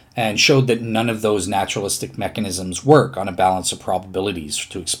painting, and showed that none of those naturalistic mechanisms work on a balance of probabilities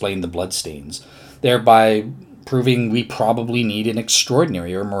to explain the bloodstains, thereby proving we probably need an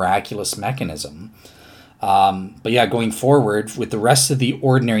extraordinary or miraculous mechanism. But yeah, going forward with the rest of the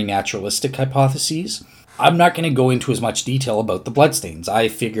ordinary naturalistic hypotheses, I'm not going to go into as much detail about the bloodstains. I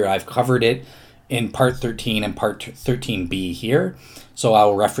figure I've covered it in part 13 and part 13b here, so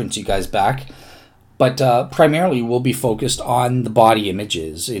I'll reference you guys back. But primarily we'll be focused on the body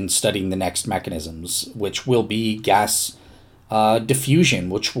images in studying the next mechanisms, which will be gas diffusion,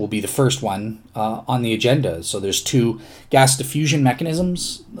 which will be the first one on the agenda. So there's two gas diffusion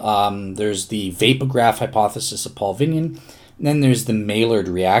mechanisms. There's the vapograph hypothesis of Paul Vignon, and then there's the Maillard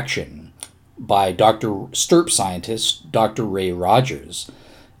reaction by STURP scientist Dr. Ray Rogers.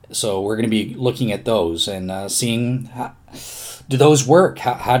 So we're going to be looking at those and seeing do those work?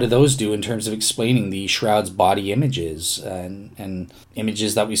 How do those do in terms of explaining the Shroud's body images and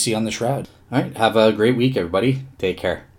images that we see on the Shroud? All right, have a great week, everybody. Take care.